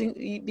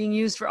being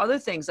used for other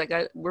things. Like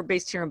we're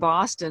based here in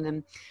Boston,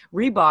 and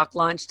Reebok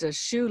launched a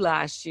shoe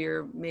last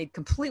year made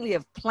completely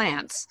of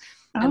plants.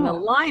 And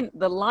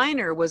the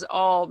liner was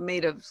all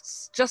made of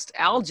just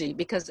algae,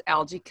 because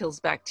algae kills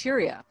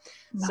bacteria.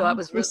 So that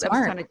was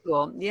kind of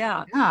cool.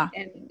 Yeah.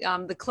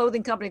 And the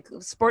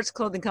sports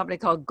clothing company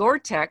called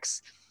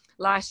Gore-Tex,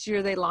 last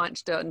year they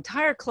launched an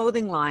entire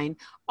clothing line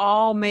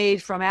all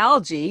made from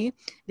algae,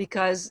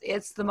 because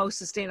it's the most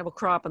sustainable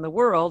crop in the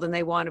world, and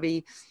they want to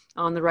be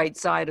on the right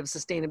side of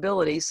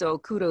sustainability. So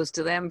kudos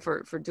to them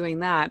for doing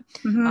that.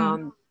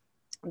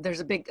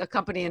 There's a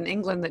company in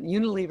England that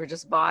Unilever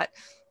just bought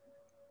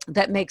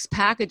that makes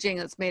packaging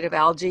that's made of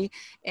algae,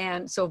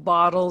 and so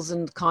bottles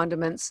and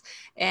condiments,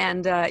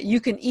 and you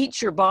can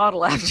eat your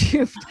bottle after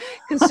you've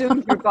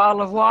consumed your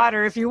bottle of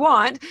water if you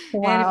want.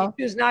 And if you Wow.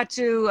 choose not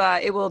to,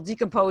 it will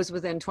decompose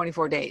within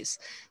 24 days.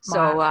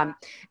 Wow.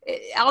 So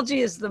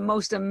algae is the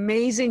most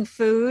amazing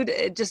food.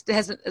 It just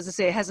hasn't, as I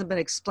say, it hasn't been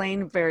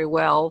explained very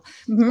well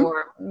Hmm.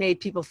 or made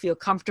people feel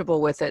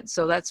comfortable with it.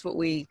 So that's what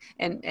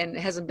and it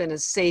hasn't been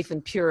as safe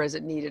and pure as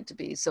it needed to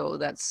be. So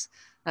that's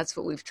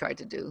what we've tried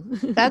to do.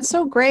 That's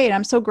so great.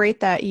 I'm so great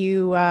that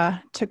you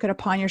took it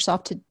upon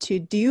yourself to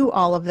do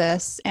all of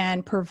this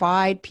and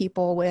provide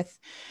people with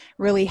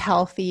really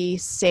healthy,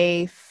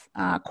 safe,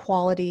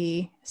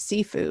 quality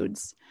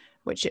seafoods,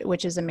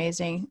 which is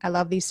amazing. I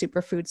love these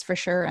superfoods for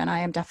sure, and I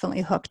am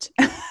definitely hooked.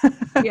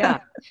 Yeah.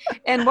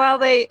 And while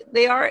they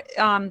are,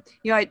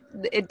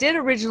 it did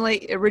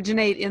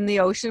originate in the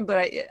ocean,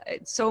 but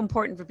it's so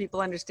important for people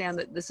to understand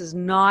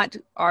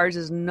that ours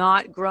is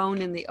not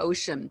grown in the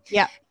ocean.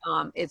 Yeah.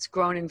 It's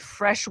grown in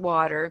fresh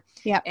water,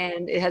 Yeah.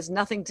 and it has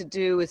nothing to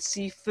do with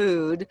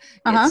seafood.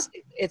 Uh-huh.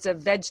 It's a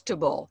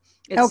vegetable.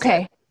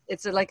 Okay.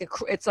 It's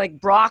like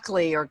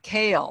broccoli or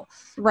kale,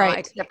 Right.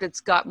 except it's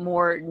got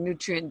more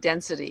nutrient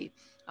density.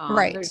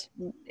 Right.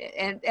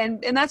 And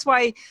that's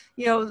why,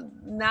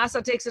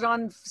 NASA takes it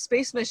on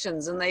space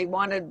missions, and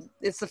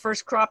it's the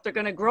first crop they're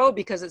going to grow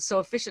because it's so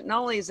efficient.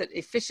 Not only is it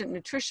efficient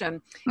nutrition,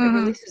 it Hmm.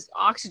 releases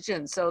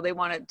oxygen. So they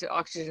want it to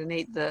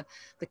oxygenate the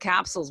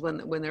capsules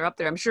when they're up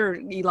there. I'm sure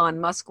Elon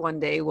Musk one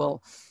day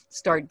will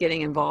start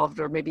getting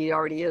involved, or maybe he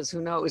already is. Who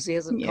knows? He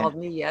hasn't Yeah. called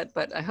me yet,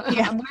 but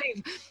Yeah.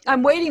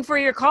 I'm waiting for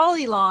your call,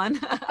 Elon.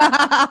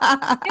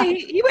 Hey,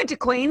 he went to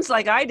Queens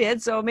like I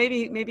did, so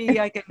maybe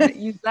I can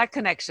use that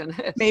connection.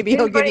 If Maybe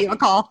he'll give anybody, you a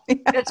call.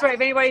 that's right. If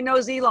anybody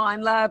knows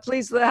Elon,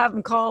 please have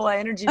him call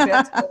Energy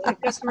Bits,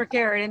 customer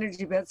care at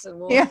Energy Bits,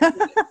 and Yeah.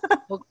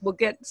 we'll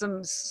get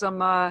some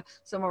of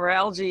our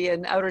algae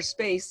in outer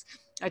space.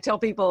 I tell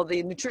people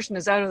the nutrition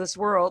is out of this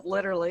world,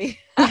 literally.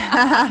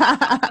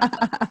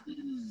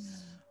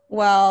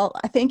 Well,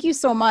 thank you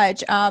so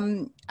much.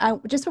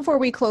 Just before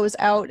we close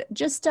out,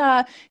 just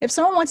if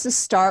someone wants to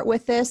start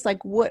with this,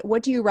 like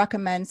what do you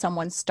recommend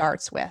someone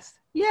starts with?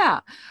 Yeah.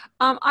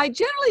 I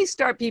generally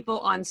start people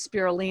on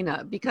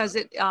spirulina because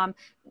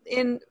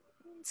in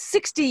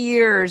 60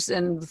 years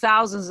and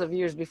thousands of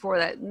years before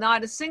that,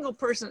 not a single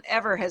person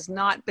ever has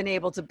not been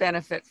able to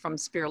benefit from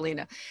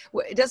spirulina.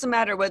 It doesn't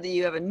matter whether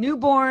you have a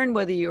newborn,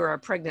 whether you're a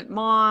pregnant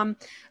mom,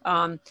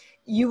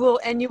 you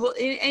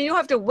don't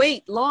have to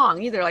wait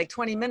long either, like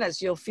 20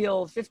 minutes. You'll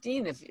feel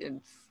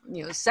 15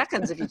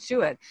 seconds if you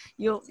chew it.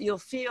 You'll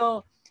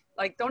feel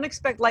like, don't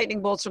expect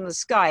lightning bolts from the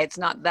sky. It's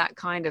not that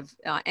kind of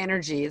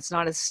energy. It's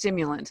not a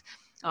stimulant.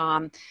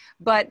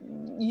 But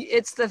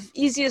it's the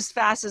easiest,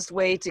 fastest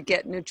way to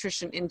get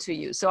nutrition into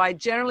you. So I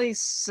generally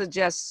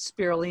suggest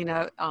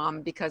spirulina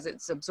because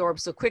it's absorbed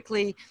so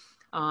quickly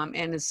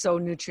and is so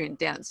nutrient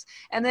dense.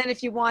 And then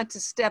if you want to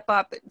step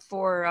up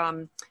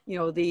for,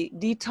 the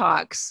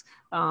detox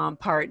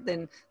part,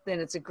 then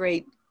it's a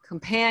great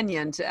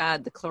companion to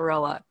add the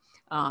chlorella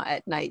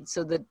at night.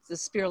 So the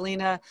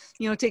spirulina,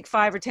 take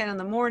 5 or 10 in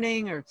the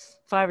morning, or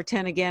 5 or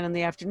 10 again in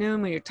the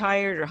afternoon when you're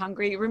tired or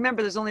hungry.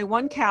 Remember, there's only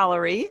 1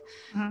 calorie,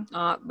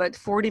 but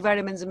 40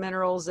 vitamins and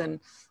minerals. And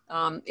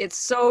it's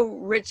so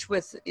rich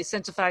with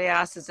essential fatty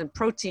acids and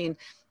protein.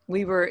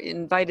 We were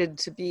invited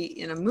to be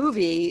in a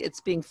movie. It's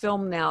being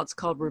filmed now. It's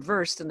called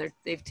Reversed, and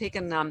they've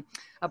taken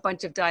a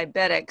bunch of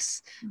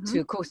diabetics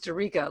to Costa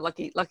Rica.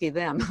 Lucky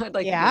them. I'd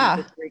like to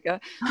be in Costa Rica,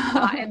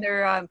 and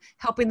they're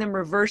helping them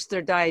reverse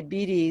their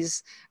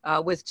diabetes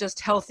with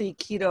just healthy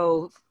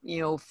keto,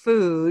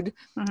 food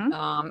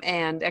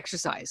and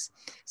exercise.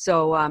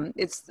 So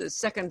it's the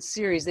second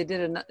series. They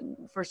did a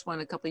first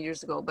one a couple of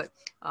years ago, but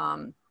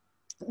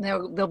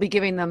they'll be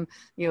giving them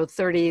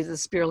 30 the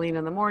spirulina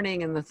in the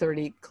morning and the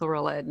 30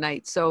 chlorella at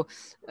night. So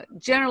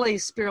generally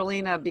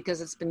spirulina, because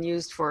it's been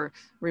used for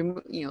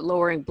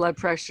lowering blood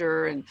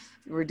pressure and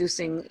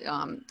reducing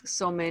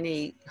so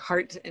many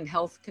heart and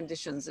health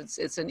conditions,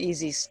 it's an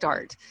easy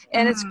start.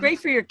 And it's great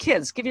for your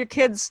kids. Give your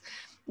kids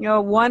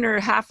 1 or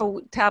half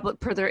a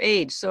tablet per their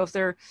age. So if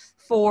they're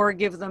 4,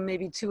 give them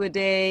maybe 2 a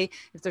day.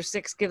 If they're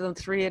 6, give them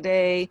 3 a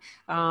day.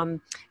 And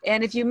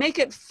if you make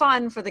it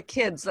fun for the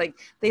kids, like,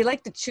 they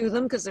like to chew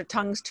them because their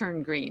tongues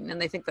turn green, and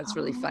they think that's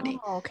really funny.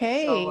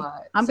 Okay. So,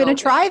 I'm going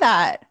to try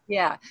that.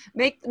 Yeah.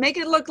 Make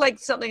it look like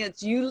something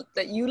that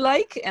you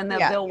like, and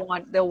that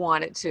they'll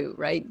want it too,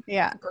 right?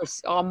 Yeah. Of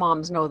course, all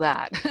moms know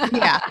that.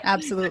 Yeah,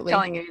 absolutely.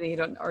 Telling you anything you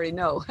don't already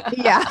know.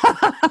 Yeah,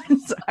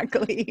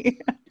 exactly.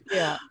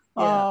 Yeah.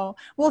 Oh,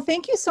 well,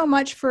 thank you so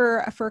much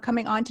for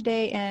coming on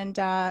today and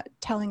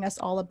telling us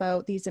all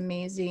about these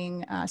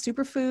amazing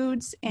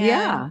superfoods.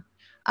 And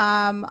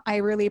I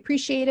really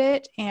appreciate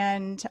it.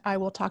 And I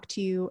will talk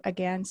to you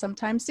again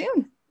sometime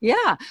soon.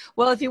 Yeah.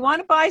 Well, if you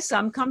want to buy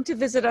some, come to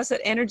visit us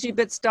at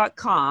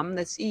energybits.com.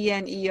 That's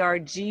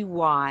ENERGY,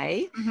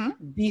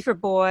 B for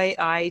boy,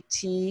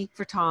 IT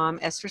for Tom,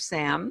 S for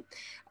Sam.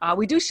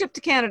 We do ship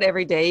to Canada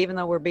every day, even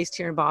though we're based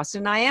here in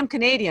Boston. I am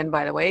Canadian,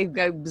 by the way.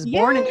 I was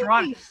born in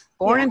Toronto,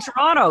 in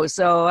Toronto,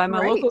 so I'm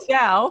a local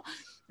gal.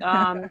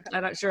 I'm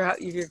not sure how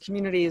if your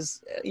community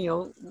is,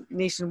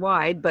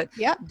 nationwide, but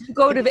do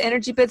go to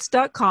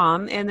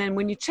energybits.com, and then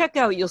when you check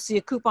out, you'll see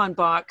a coupon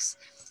box.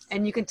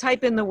 And you can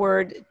type in the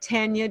word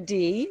Tanya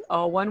D,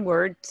 all one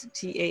word,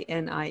 TANIADEE,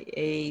 and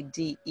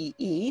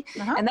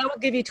that will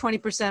give you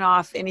 20%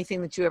 off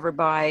anything that you ever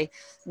buy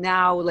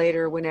now,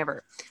 later,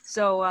 whenever.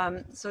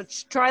 So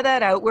try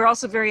that out. We're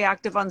also very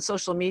active on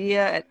social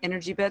media at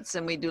Energy Bits,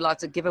 and we do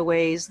lots of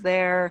giveaways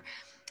there.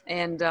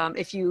 And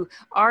if you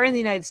are in the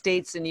United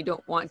States and you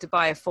don't want to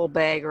buy a full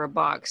bag or a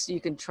box, you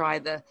can try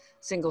the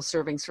single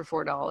servings for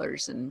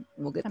 $4, and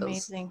we'll get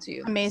those to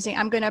you. Amazing.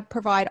 I'm going to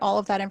provide all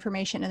of that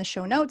information in the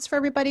show notes for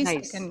everybody, so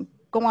you can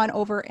go on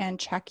over and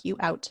check you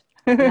out.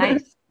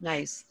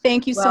 Nice.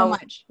 Thank you so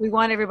much. We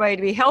want everybody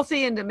to be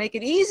healthy and to make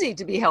it easy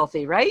to be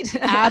healthy, right?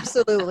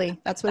 Absolutely.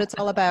 That's what it's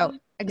all about.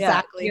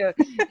 Exactly. Yeah.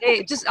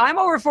 Hey, I'm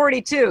over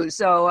 42,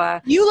 so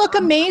you look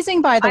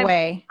amazing, by the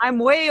way. I'm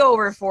way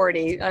over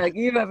 40.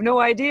 You have no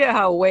idea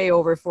how way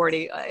over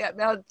 40.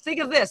 Now think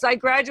of this: I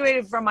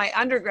graduated from my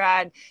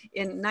undergrad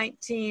in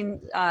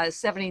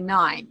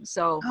 1979.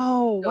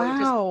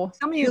 Wow!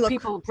 Some of you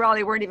people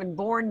probably weren't even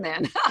born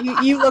then.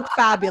 you look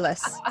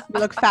fabulous.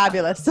 You look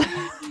fabulous.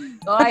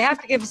 Well, I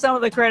have to give some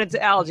of the credit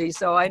to algae,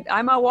 so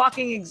I'm a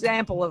walking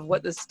example of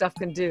what this stuff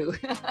can do.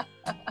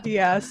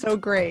 Yeah, so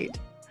great.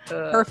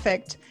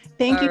 Perfect.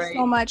 Thank you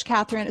so much,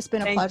 Catherine. It's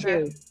been a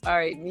pleasure. Thank you. All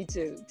right, me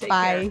too. Take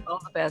Bye. care.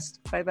 All the best.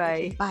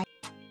 Bye-bye. Bye.